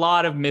just a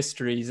lot of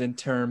mysteries in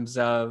terms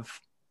of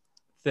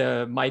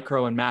the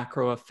micro and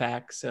macro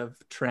effects of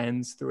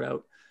trends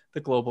throughout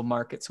the global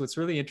market. So it's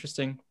really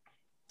interesting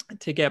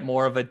to get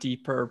more of a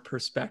deeper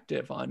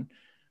perspective on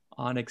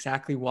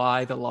exactly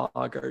why the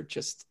lager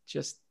just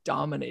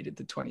dominated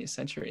the 20th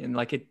century. And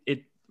like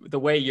the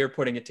way you're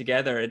putting it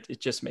together,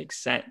 it just makes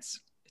sense.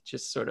 It's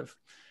just sort of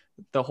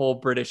the whole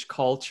British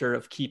culture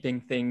of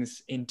keeping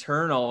things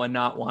internal and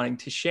not wanting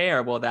to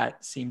share. Well,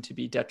 that seemed to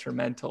be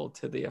detrimental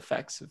to the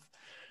effects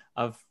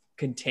of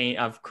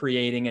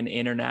creating an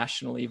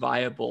internationally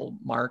viable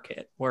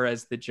market,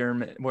 whereas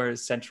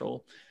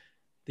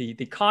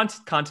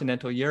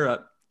continental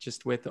Europe,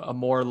 just with a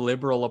more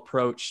liberal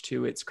approach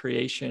to its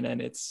creation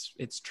and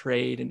its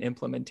trade and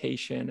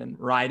implementation and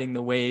riding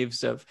the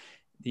waves of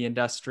the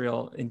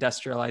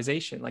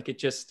industrialization, like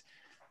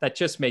that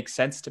just makes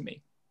sense to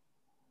me.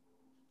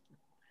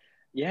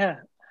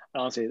 Yeah,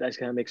 honestly, that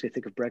kind of makes me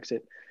think of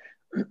Brexit.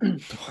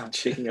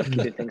 Speaking of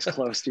keeping things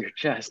close to your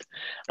chest.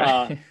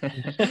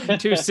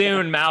 Too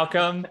soon,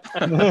 Malcolm.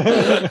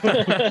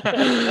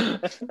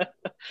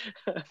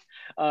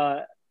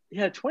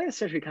 Yeah, 20th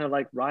century kind of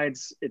like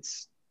rides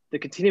the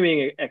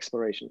continuing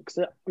exploration. Because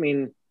I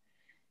mean,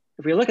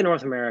 if we look at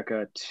North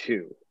America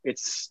too,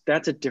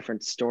 that's a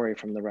different story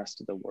from the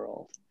rest of the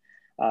world.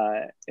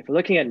 If we're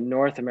looking at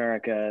North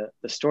America,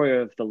 the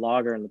story of the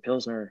lager and the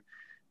Pilsner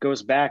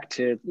goes back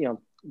to the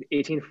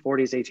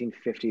 1840s,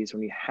 1850s,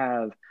 when you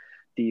have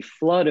the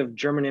flood of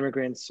German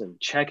immigrants and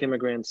Czech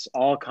immigrants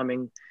all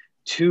coming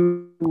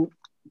to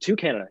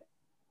Canada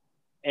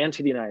and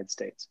to the United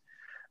States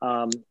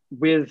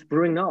with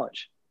brewing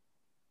knowledge.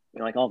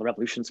 Like all the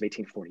revolutions of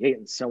 1848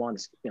 and so on.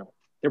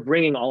 They're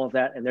bringing all of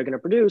that, and they're going to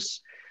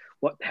produce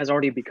what has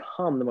already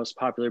become the most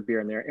popular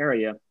beer in their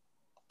area,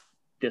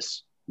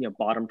 this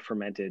bottom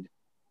fermented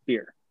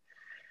beer.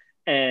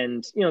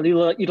 And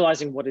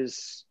utilizing what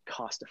is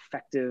cost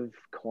effective,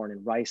 corn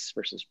and rice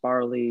versus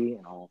barley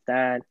and all of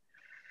that.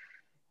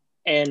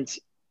 And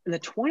in the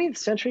 20th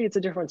century, it's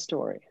a different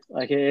story.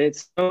 Like,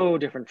 it's so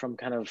different from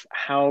kind of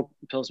how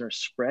Pilsner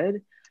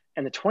spread.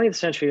 And the 20th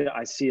century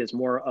I see as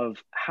more of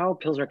how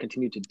Pilsner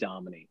continued to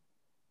dominate.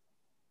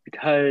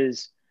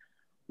 Because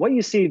what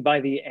you see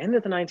by the end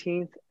of the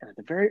 19th and at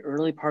the very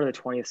early part of the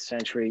 20th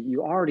century,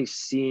 you're already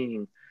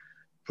seeing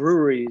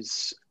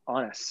breweries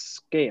on a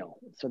scale.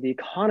 So the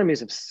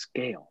economies of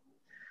scale.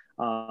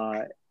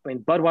 I mean,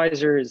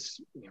 Budweiser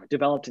is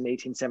developed in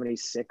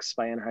 1876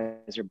 by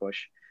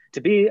Anheuser-Busch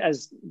to be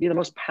the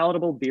most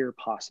palatable beer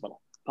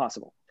possible.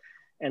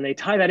 And they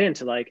tie that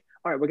into like,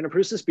 all right, we're going to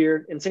produce this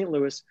beer in St.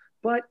 Louis,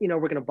 but we're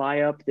going to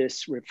buy up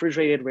this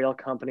refrigerated rail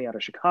company out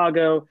of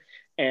Chicago,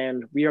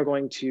 and we are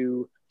going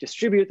to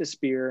distribute this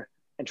beer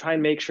and try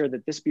and make sure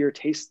that this beer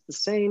tastes the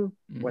same,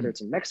 whether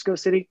it's in Mexico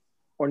City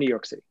or New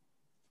York City,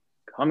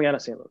 coming out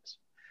of St. Louis.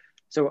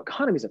 So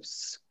economies of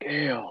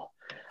scale.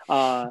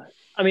 I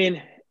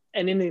mean,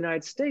 and in the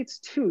United States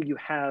too, you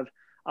have,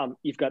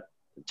 you've got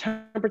the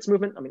temperance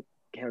movement. I mean,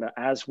 Canada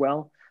as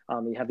well.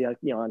 You have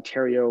the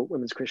Ontario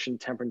Women's Christian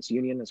Temperance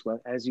Union, as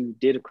well as you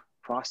did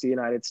across the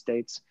United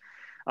States.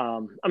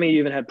 I mean, you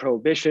even had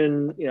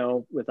prohibition, you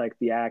know, with like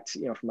the act,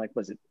 you know, from like,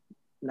 was it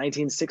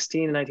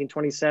 1916 and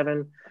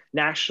 1927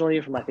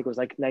 nationally, from I think it was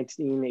like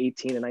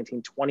 1918 and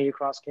 1920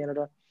 across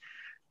Canada.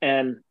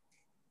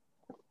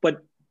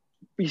 But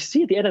you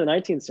see at the end of the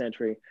 19th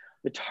century,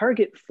 the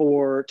target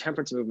for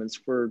temperance movements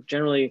were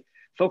generally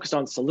focused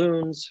on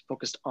saloons,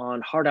 focused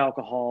on hard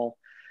alcohol,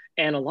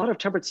 and a lot of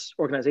temperance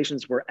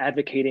organizations were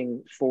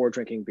advocating for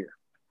drinking beer,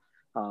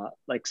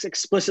 like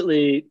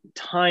explicitly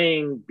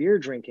tying beer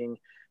drinking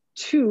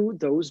to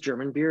those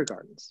German beer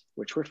gardens,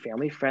 which were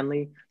family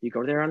friendly. You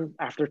go there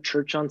after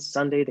church on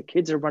Sunday, the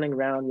kids are running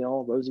around, you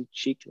know, rosy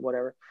cheeked and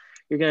whatever.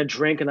 You're gonna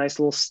drink a nice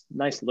little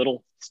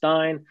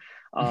stein,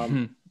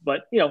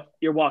 but you know,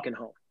 you're walking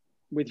home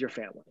with your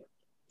family.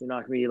 You're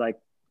not gonna be like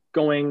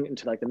going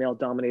into like the male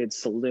dominated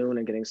saloon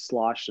and getting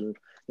sloshed and,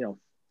 you know,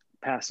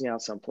 passing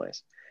out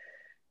someplace.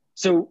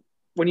 So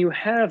when you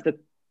have the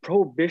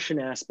prohibition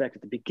aspect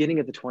at the beginning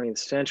of the 20th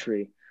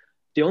century,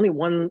 the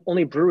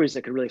only breweries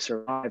that could really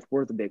survive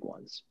were the big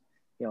ones.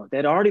 You know,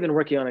 they'd already been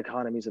working on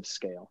economies of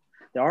scale.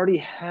 They already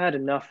had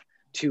enough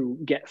to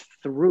get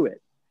through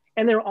it.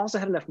 And they also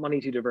had enough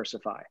money to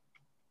diversify.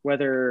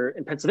 Whether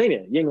in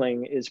Pennsylvania,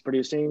 Yuengling is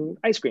producing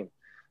ice cream.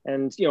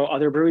 And, you know,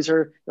 other breweries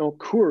are, you know,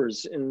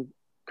 Coors in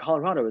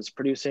Colorado is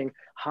producing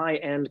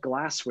high-end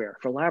glassware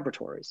for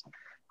laboratories.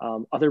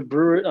 Other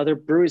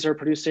breweries are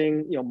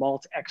producing, you know,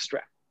 malt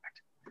extract,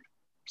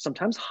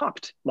 sometimes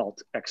hopped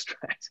malt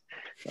extract.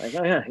 Like,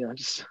 oh yeah, you know,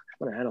 just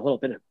want to add a little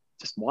bit of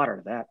just water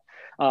to that.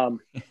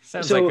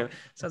 Sounds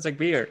like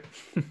beer.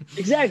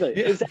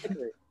 Exactly.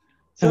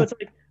 So it's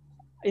like,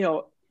 you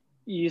know,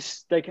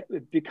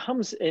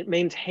 it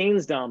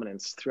maintains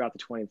dominance throughout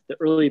the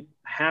early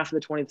half of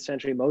the 20th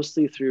century,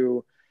 mostly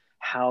through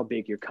how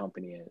big your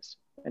company is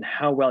and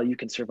how well you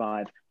can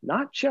survive,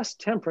 not just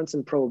temperance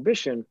and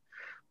prohibition,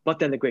 but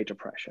then the Great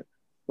Depression,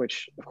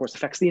 which of course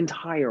affects the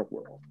entire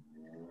world.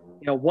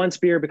 You know, once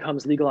beer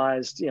becomes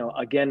legalized, you know,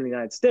 again in the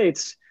United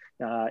States,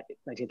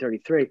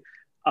 1933,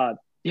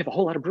 you have a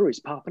whole lot of breweries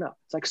popping up.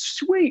 It's like,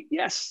 sweet,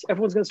 yes,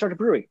 everyone's going to start a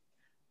brewery.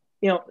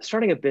 You know,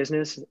 starting a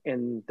business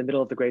in the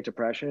middle of the Great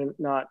Depression,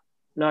 not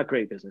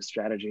great business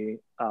strategy.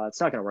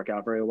 It's not going to work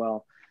out very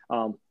well.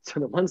 So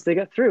the ones they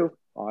get through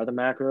are the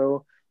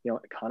macro, you know,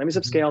 economies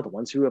of scale, the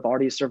ones who have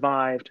already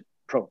survived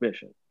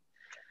prohibition.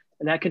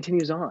 And that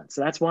continues on.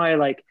 So that's why,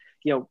 like,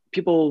 you know,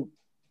 people,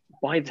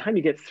 by the time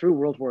you get through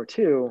World War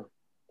II,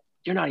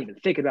 you're not even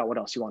thinking about what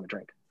else you want to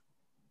drink.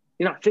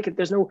 You're not thinking,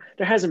 there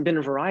hasn't been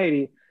a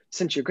variety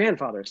since your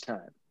grandfather's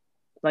time.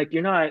 Like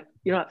you're not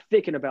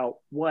thinking about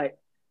what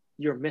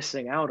you're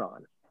missing out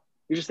on.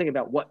 You're just thinking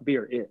about what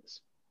beer is.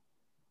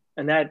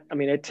 And that, I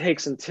mean, it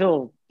takes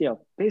until, you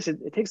know,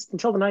 basically it takes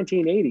until the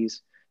 1980s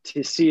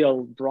to see a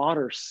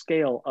broader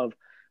scale of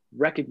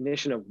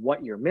recognition of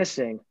what you're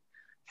missing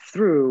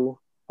through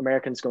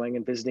Americans going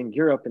and visiting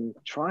Europe and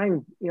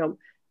trying, you know,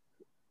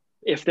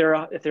 if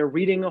they're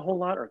reading a whole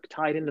lot or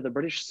tied into the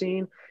British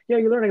scene, you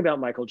know, you're learning about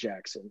Michael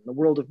Jackson, the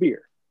world of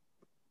beer.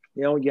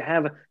 You know, you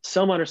have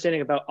some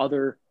understanding about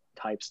other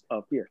types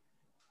of beer.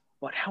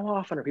 But how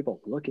often are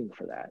people looking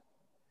for that?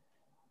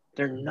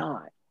 They're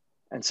not.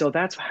 And so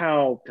that's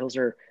how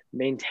Pilsner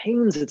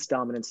maintains its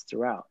dominance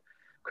throughout.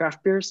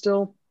 Craft beer is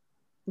still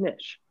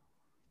niche.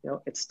 You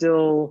know, it's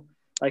still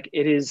like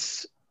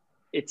it's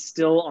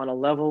still on a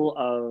level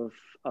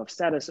of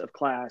status, of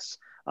class,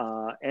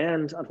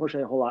 and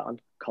unfortunately a whole lot on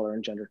color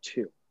and gender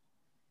too.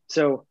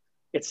 So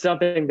it's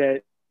something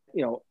that,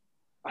 you know,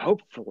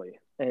 hopefully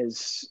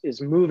is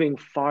moving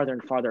farther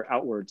and farther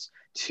outwards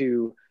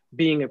to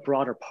being a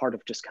broader part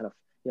of just kind of,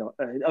 you know,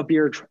 a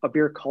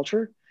beer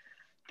culture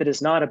that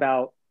is not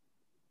about,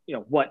 you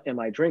know, what am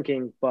I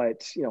drinking,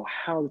 but, you know,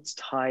 how it's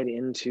tied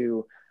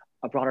into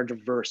a broader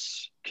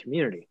diverse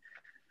community.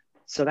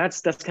 So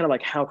that's kind of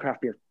like how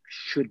craft beer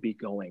should be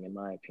going, in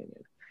my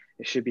opinion.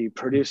 It should be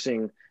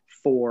producing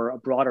for a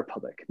broader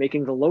public,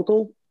 making the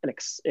local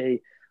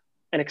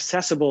an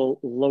accessible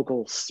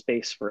local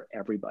space for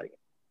everybody,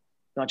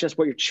 not just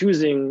what you're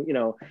choosing, you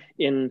know,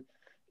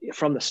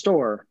 from the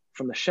store,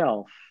 from the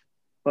shelf,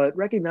 but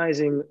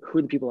recognizing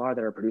who the people are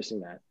that are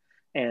producing that,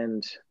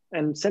 and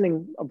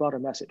sending a broader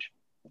message.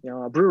 You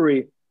know,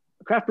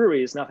 a craft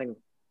brewery is nothing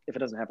if it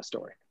doesn't have a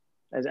story.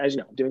 As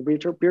you know, doing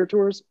beer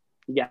tours,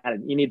 you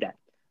need that.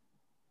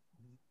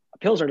 A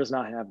Pilsner does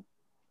not have.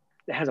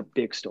 It has a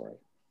big story.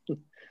 It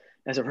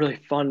has a really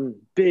fun,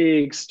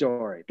 big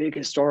story, big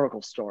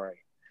historical story,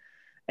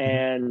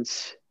 and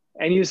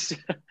you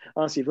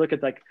honestly, if you look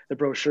at like the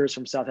brochures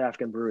from South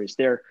African breweries,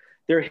 their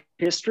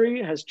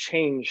history has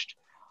changed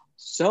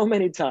so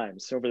many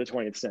times over the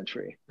 20th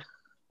century.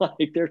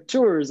 Like their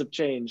tours have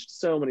changed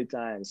so many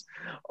times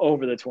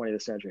over the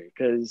 20th century.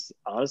 Because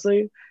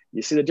honestly,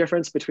 you see the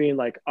difference between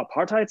like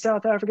apartheid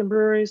South African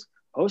breweries,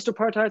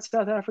 post-apartheid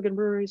South African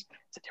breweries.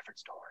 It's a different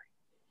story.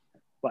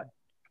 But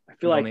I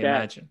feel like that.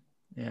 Imagine.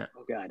 Yeah.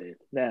 Oh God, dude.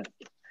 Yeah,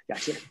 I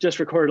just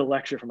recorded a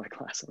lecture for my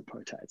class on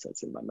apartheid, so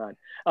it's in my mind.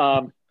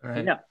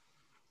 Right. Yeah.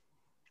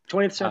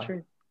 20th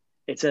century.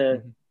 It's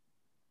a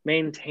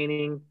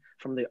maintaining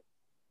from the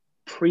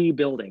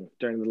pre-building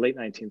during the late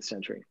 19th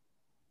century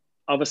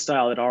of a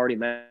style that already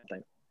meant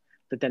something,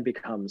 that then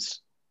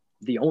becomes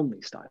the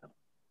only style.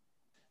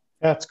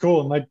 That's cool.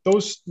 And like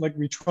those, like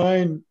we try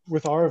and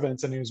with our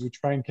events anyways, we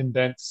try and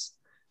condense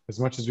as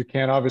much as we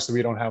can. Obviously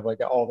we don't have like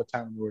all the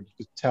time in the world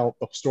to tell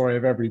the story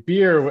of every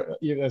beer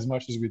as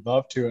much as we'd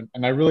love to.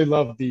 And I really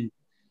love the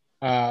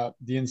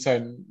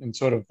insight and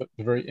sort of the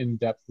very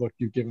in-depth look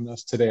you've given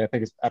us today. I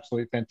think it's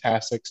absolutely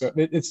fantastic. So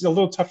it's a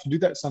little tough to do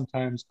that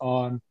sometimes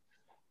on,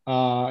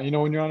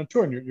 when you're on a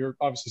tour and you're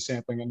obviously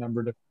sampling a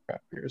number of different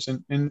craft beers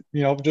and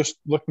just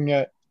looking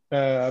at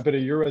a bit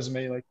of your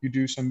resume, like you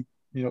do some,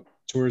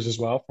 tours as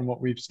well from what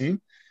we've seen.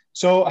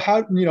 So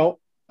how,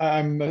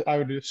 I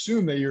would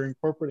assume that you're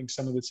incorporating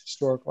some of this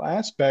historical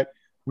aspect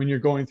when you're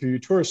going through your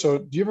tour. So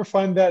do you ever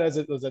find that as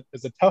a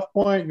tough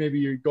point? Maybe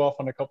you go off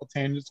on a couple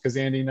tangents, because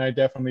Andy and I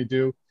definitely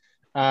do.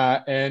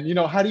 And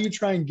how do you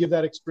try and give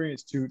that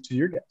experience to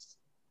your guests?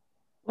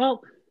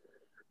 Well,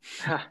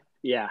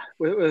 yeah,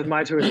 with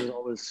my tours, it was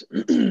always,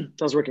 I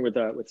was working with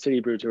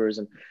City Brew Tours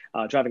and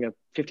driving a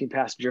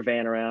 15-passenger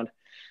van around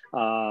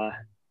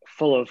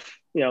full of,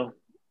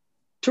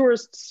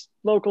 tourists,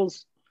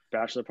 locals,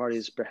 bachelor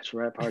parties,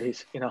 bachelorette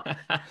parties,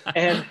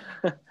 and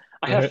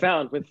I have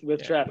found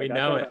with traffic,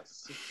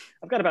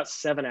 I've got about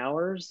 7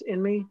 hours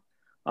in me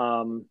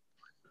of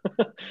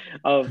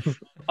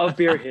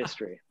beer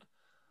history.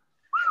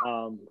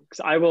 Because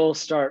I will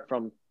start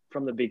from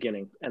the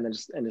beginning and then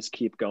just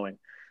keep going.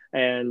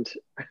 And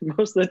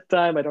most of the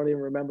time, I don't even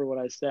remember what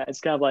I said.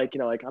 It's kind of like,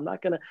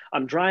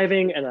 I'm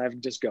driving and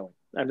I'm just going.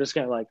 I'm just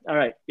kind of like, all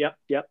right, yep.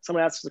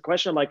 Someone asks a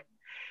question. I'm like,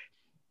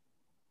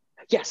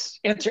 yes,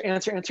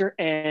 answer.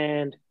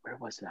 And where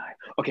was I?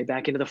 Okay,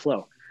 back into the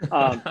flow.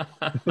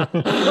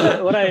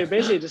 What I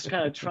basically just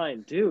kind of try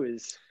and do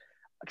is,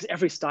 because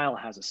every style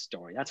has a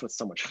story. That's what's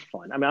so much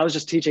fun. I mean, I was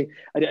just teaching.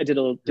 I did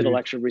a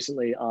lecture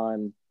recently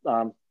on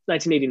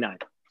 1989.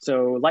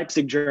 So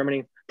Leipzig,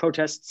 Germany,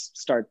 protests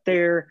start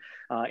there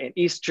in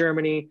East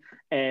Germany,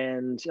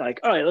 and like,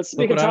 all right,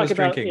 we can talk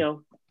about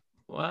drinking.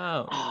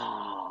 Wow.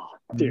 Oh,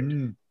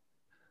 dude.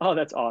 Oh,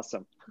 that's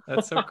awesome.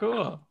 That's so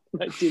cool.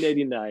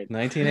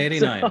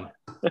 1989.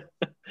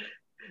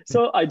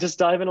 So I just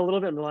dive in a little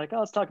bit and be like,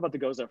 let's talk about the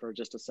Goza for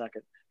just a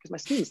second, because my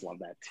students love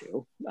that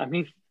too. I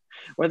mean,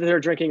 whether they're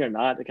drinking or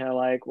not, they're kind of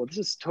like, well, this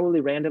is totally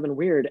random and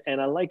weird,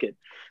 and I like it.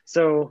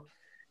 So,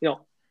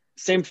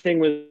 same thing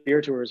with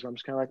beer tours, where I'm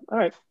just kind of like, all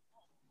right,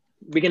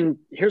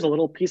 here's a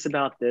little piece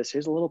about this,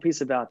 here's a little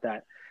piece about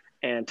that,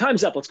 and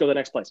time's up. Let's go to the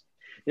next place.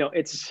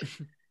 It's,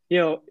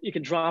 you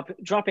can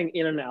dropping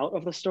in and out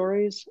of the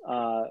stories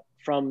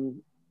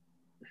from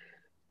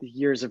the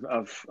years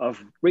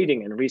of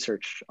reading and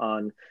research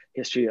on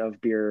history of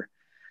beer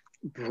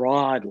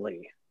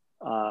broadly,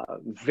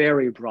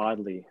 very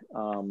broadly,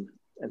 and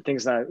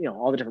things that,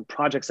 all the different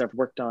projects I've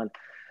worked on.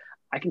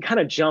 I can kind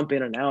of jump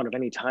in and out of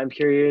any time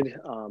period,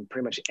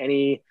 pretty much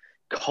any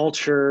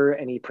culture,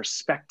 any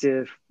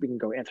perspective. We can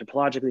go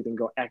anthropologically, we can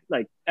go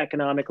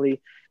economically,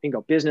 we can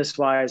go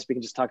business-wise. We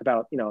can just talk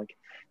about, like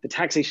the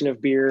taxation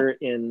of beer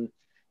in,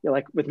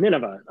 like with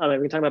Nineveh. I mean,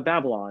 we can talk about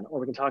Babylon,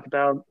 or we can talk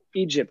about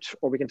Egypt,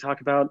 or we can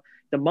talk about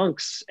the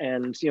monks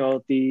and,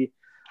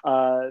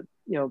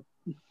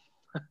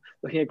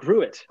 looking at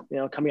Gruit,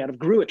 coming out of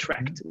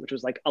Gruitrecht, which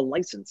was like a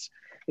license,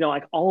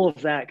 like all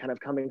of that kind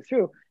of coming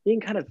through. You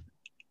can kind of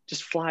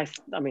just flying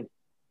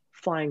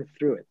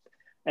through it,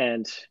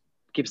 and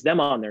keeps them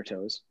on their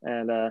toes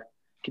and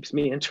keeps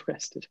me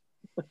interested.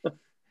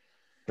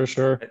 For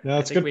sure. Yeah,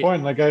 that's a good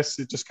point. I guess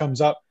it just comes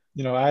up,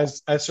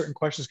 as certain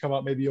questions come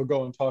up, maybe you'll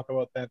go and talk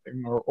about that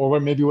thing, or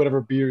maybe whatever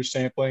beer you're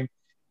sampling,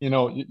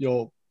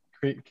 you'll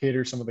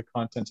cater some of the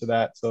content to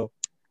that. So,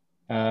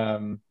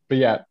 but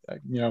yeah,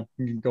 you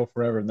can go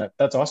forever, and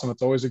that's awesome.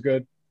 It's always a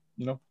good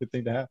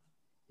thing to have.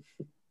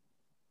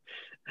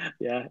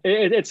 Yeah,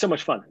 it's so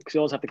much fun, because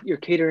you always you're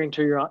catering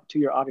to your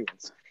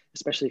audience,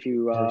 especially if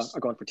you are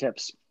going for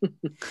tips.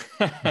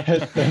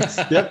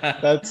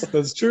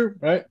 That's true,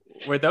 right?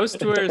 Were those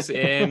tours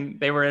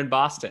they were in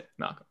Boston,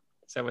 Malcolm?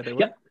 Is that where they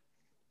were?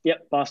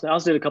 Yep, Boston. I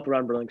also did a couple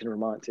around Burlington,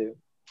 Vermont too.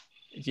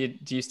 Do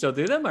you still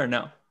do them or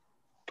no?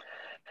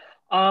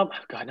 God,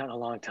 not in a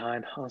long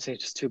time. Honestly,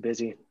 it's just too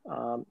busy.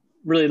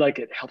 Really,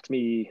 it helped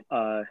me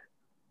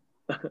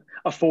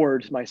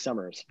afford my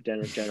summers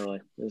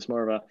generally. It's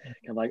more of a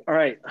kind of like, all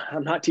right,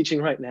 I'm not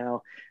teaching right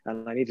now,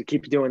 and I need to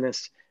keep doing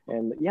this.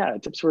 And yeah,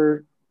 tips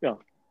were,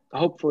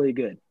 hopefully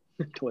good.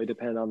 Totally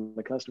dependent on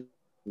the customers.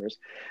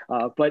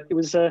 But it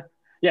was, I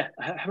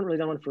haven't really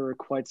done one for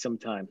quite some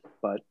time.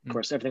 But of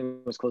course,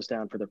 everything was closed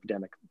down for the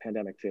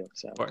pandemic too.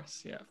 So of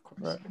course. Right.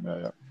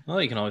 Yeah. Well,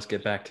 you can always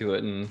get back to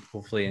it, and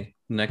hopefully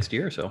next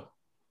year or so.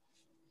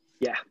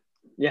 Yeah.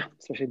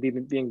 Especially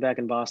being back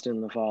in Boston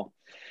in the fall.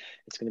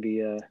 It's going to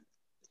be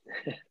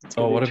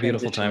what a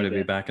beautiful time to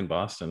be back in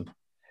Boston.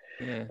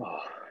 Yeah. Oh,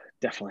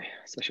 definitely.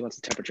 Especially once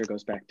the temperature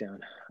goes back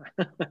down.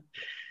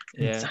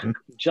 Yeah. So I'm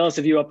jealous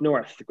of you up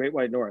north, the Great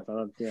White North.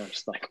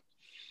 Just like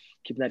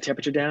keeping that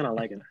temperature down. I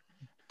like it.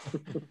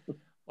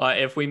 Well,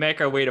 if we make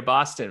our way to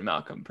Boston,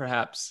 Malcolm,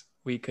 perhaps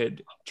we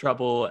could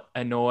trouble,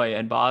 annoy,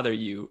 and bother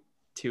you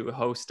to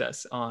host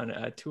us on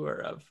a tour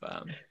of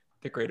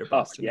the greater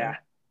Boston area.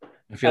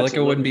 I feel like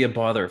it wouldn't be a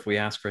bother if we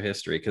asked for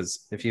history,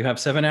 because if you have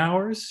 7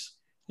 hours.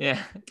 Yeah,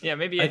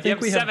 maybe I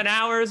think we have 7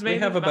 hours. Maybe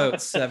we have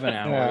about 7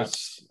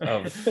 hours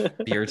of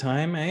beer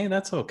time.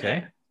 That's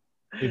okay.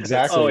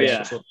 Exactly. Oh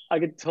yeah, I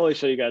could totally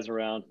show you guys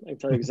around. I can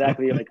tell you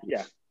exactly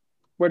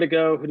where to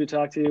go, who to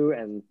talk to,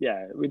 and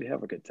we'd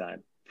have a good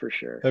time for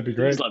sure. That'd be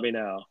great. Just let me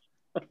know.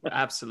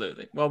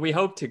 Absolutely. Well, we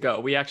hope to go.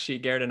 We actually,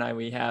 Garrett and I,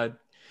 we had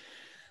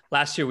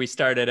last year we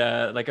started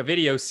a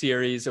video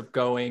series of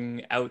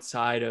going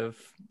outside of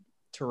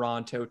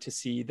Toronto to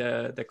see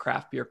the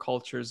craft beer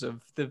cultures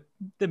of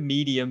the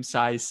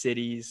medium-sized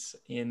cities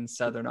in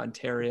Southern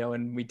Ontario,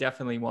 and we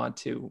definitely want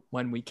to,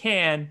 when we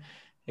can,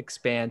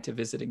 expand to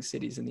visiting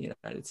cities in the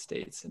United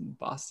States, and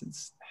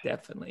Boston's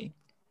definitely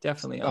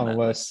on the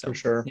list. So, for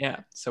sure.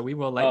 Yeah, so we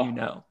will let you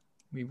know.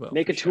 We will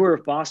make a tour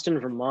of Boston,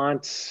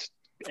 Vermont,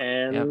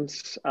 and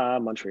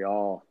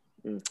Montreal.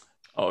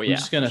 Oh yeah, I'm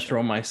just gonna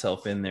throw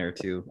myself in there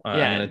too. I'm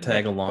gonna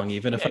tag along,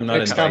 even if I'm not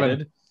invited.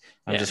 Coming.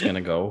 I'm just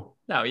gonna go.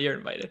 No, you're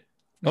invited.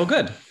 Oh,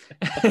 good.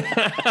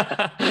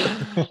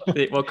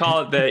 We'll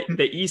call it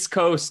the East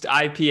Coast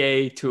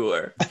IPA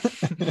tour.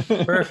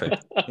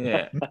 Perfect.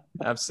 Yeah,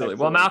 absolutely.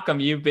 Well, Malcolm,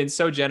 you've been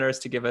so generous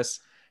to give us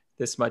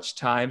this much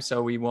time,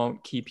 so we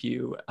won't keep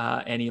you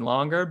any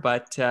longer.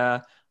 But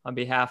on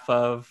behalf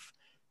of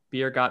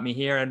Beer Got Me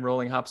Here and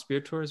Rolling Hops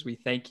Beer Tours, we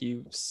thank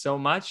you so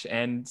much.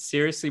 And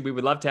seriously, we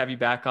would love to have you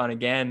back on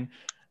again,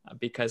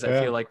 because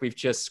I feel like we've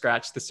just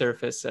scratched the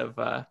surface of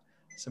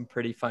some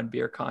pretty fun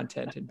beer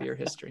content and beer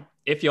history.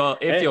 If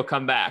you'll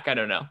come back, I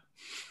don't know.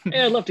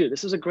 Yeah, I'd love to.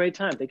 This is a great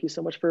time. Thank you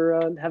so much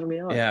for having me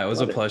on. Yeah, it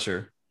was a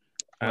pleasure.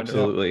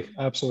 Absolutely.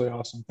 Yeah, absolutely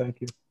awesome.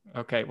 Thank you.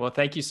 Okay. Well,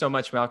 thank you so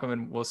much, Malcolm,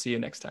 and we'll see you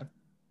next time.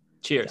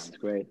 Cheers. Sounds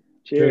great.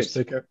 Cheers.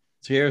 Take care.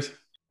 Cheers.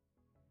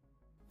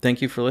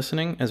 Thank you for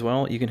listening. As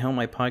well, you can help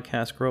my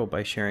podcast grow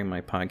by sharing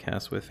my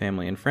podcast with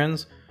family and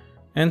friends,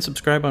 and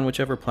subscribe on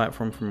whichever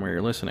platform from where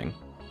you're listening.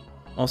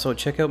 Also,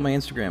 check out my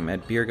Instagram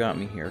at Beer Got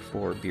Me Here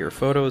for beer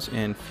photos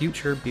and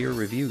future beer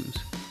reviews.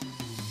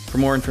 For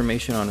more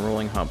information on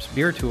Rolling Hops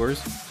Beer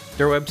Tours,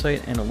 their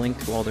website and a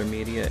link to all their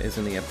media is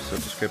in the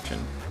episode description.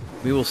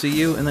 We will see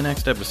you in the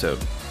next episode.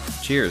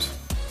 Cheers.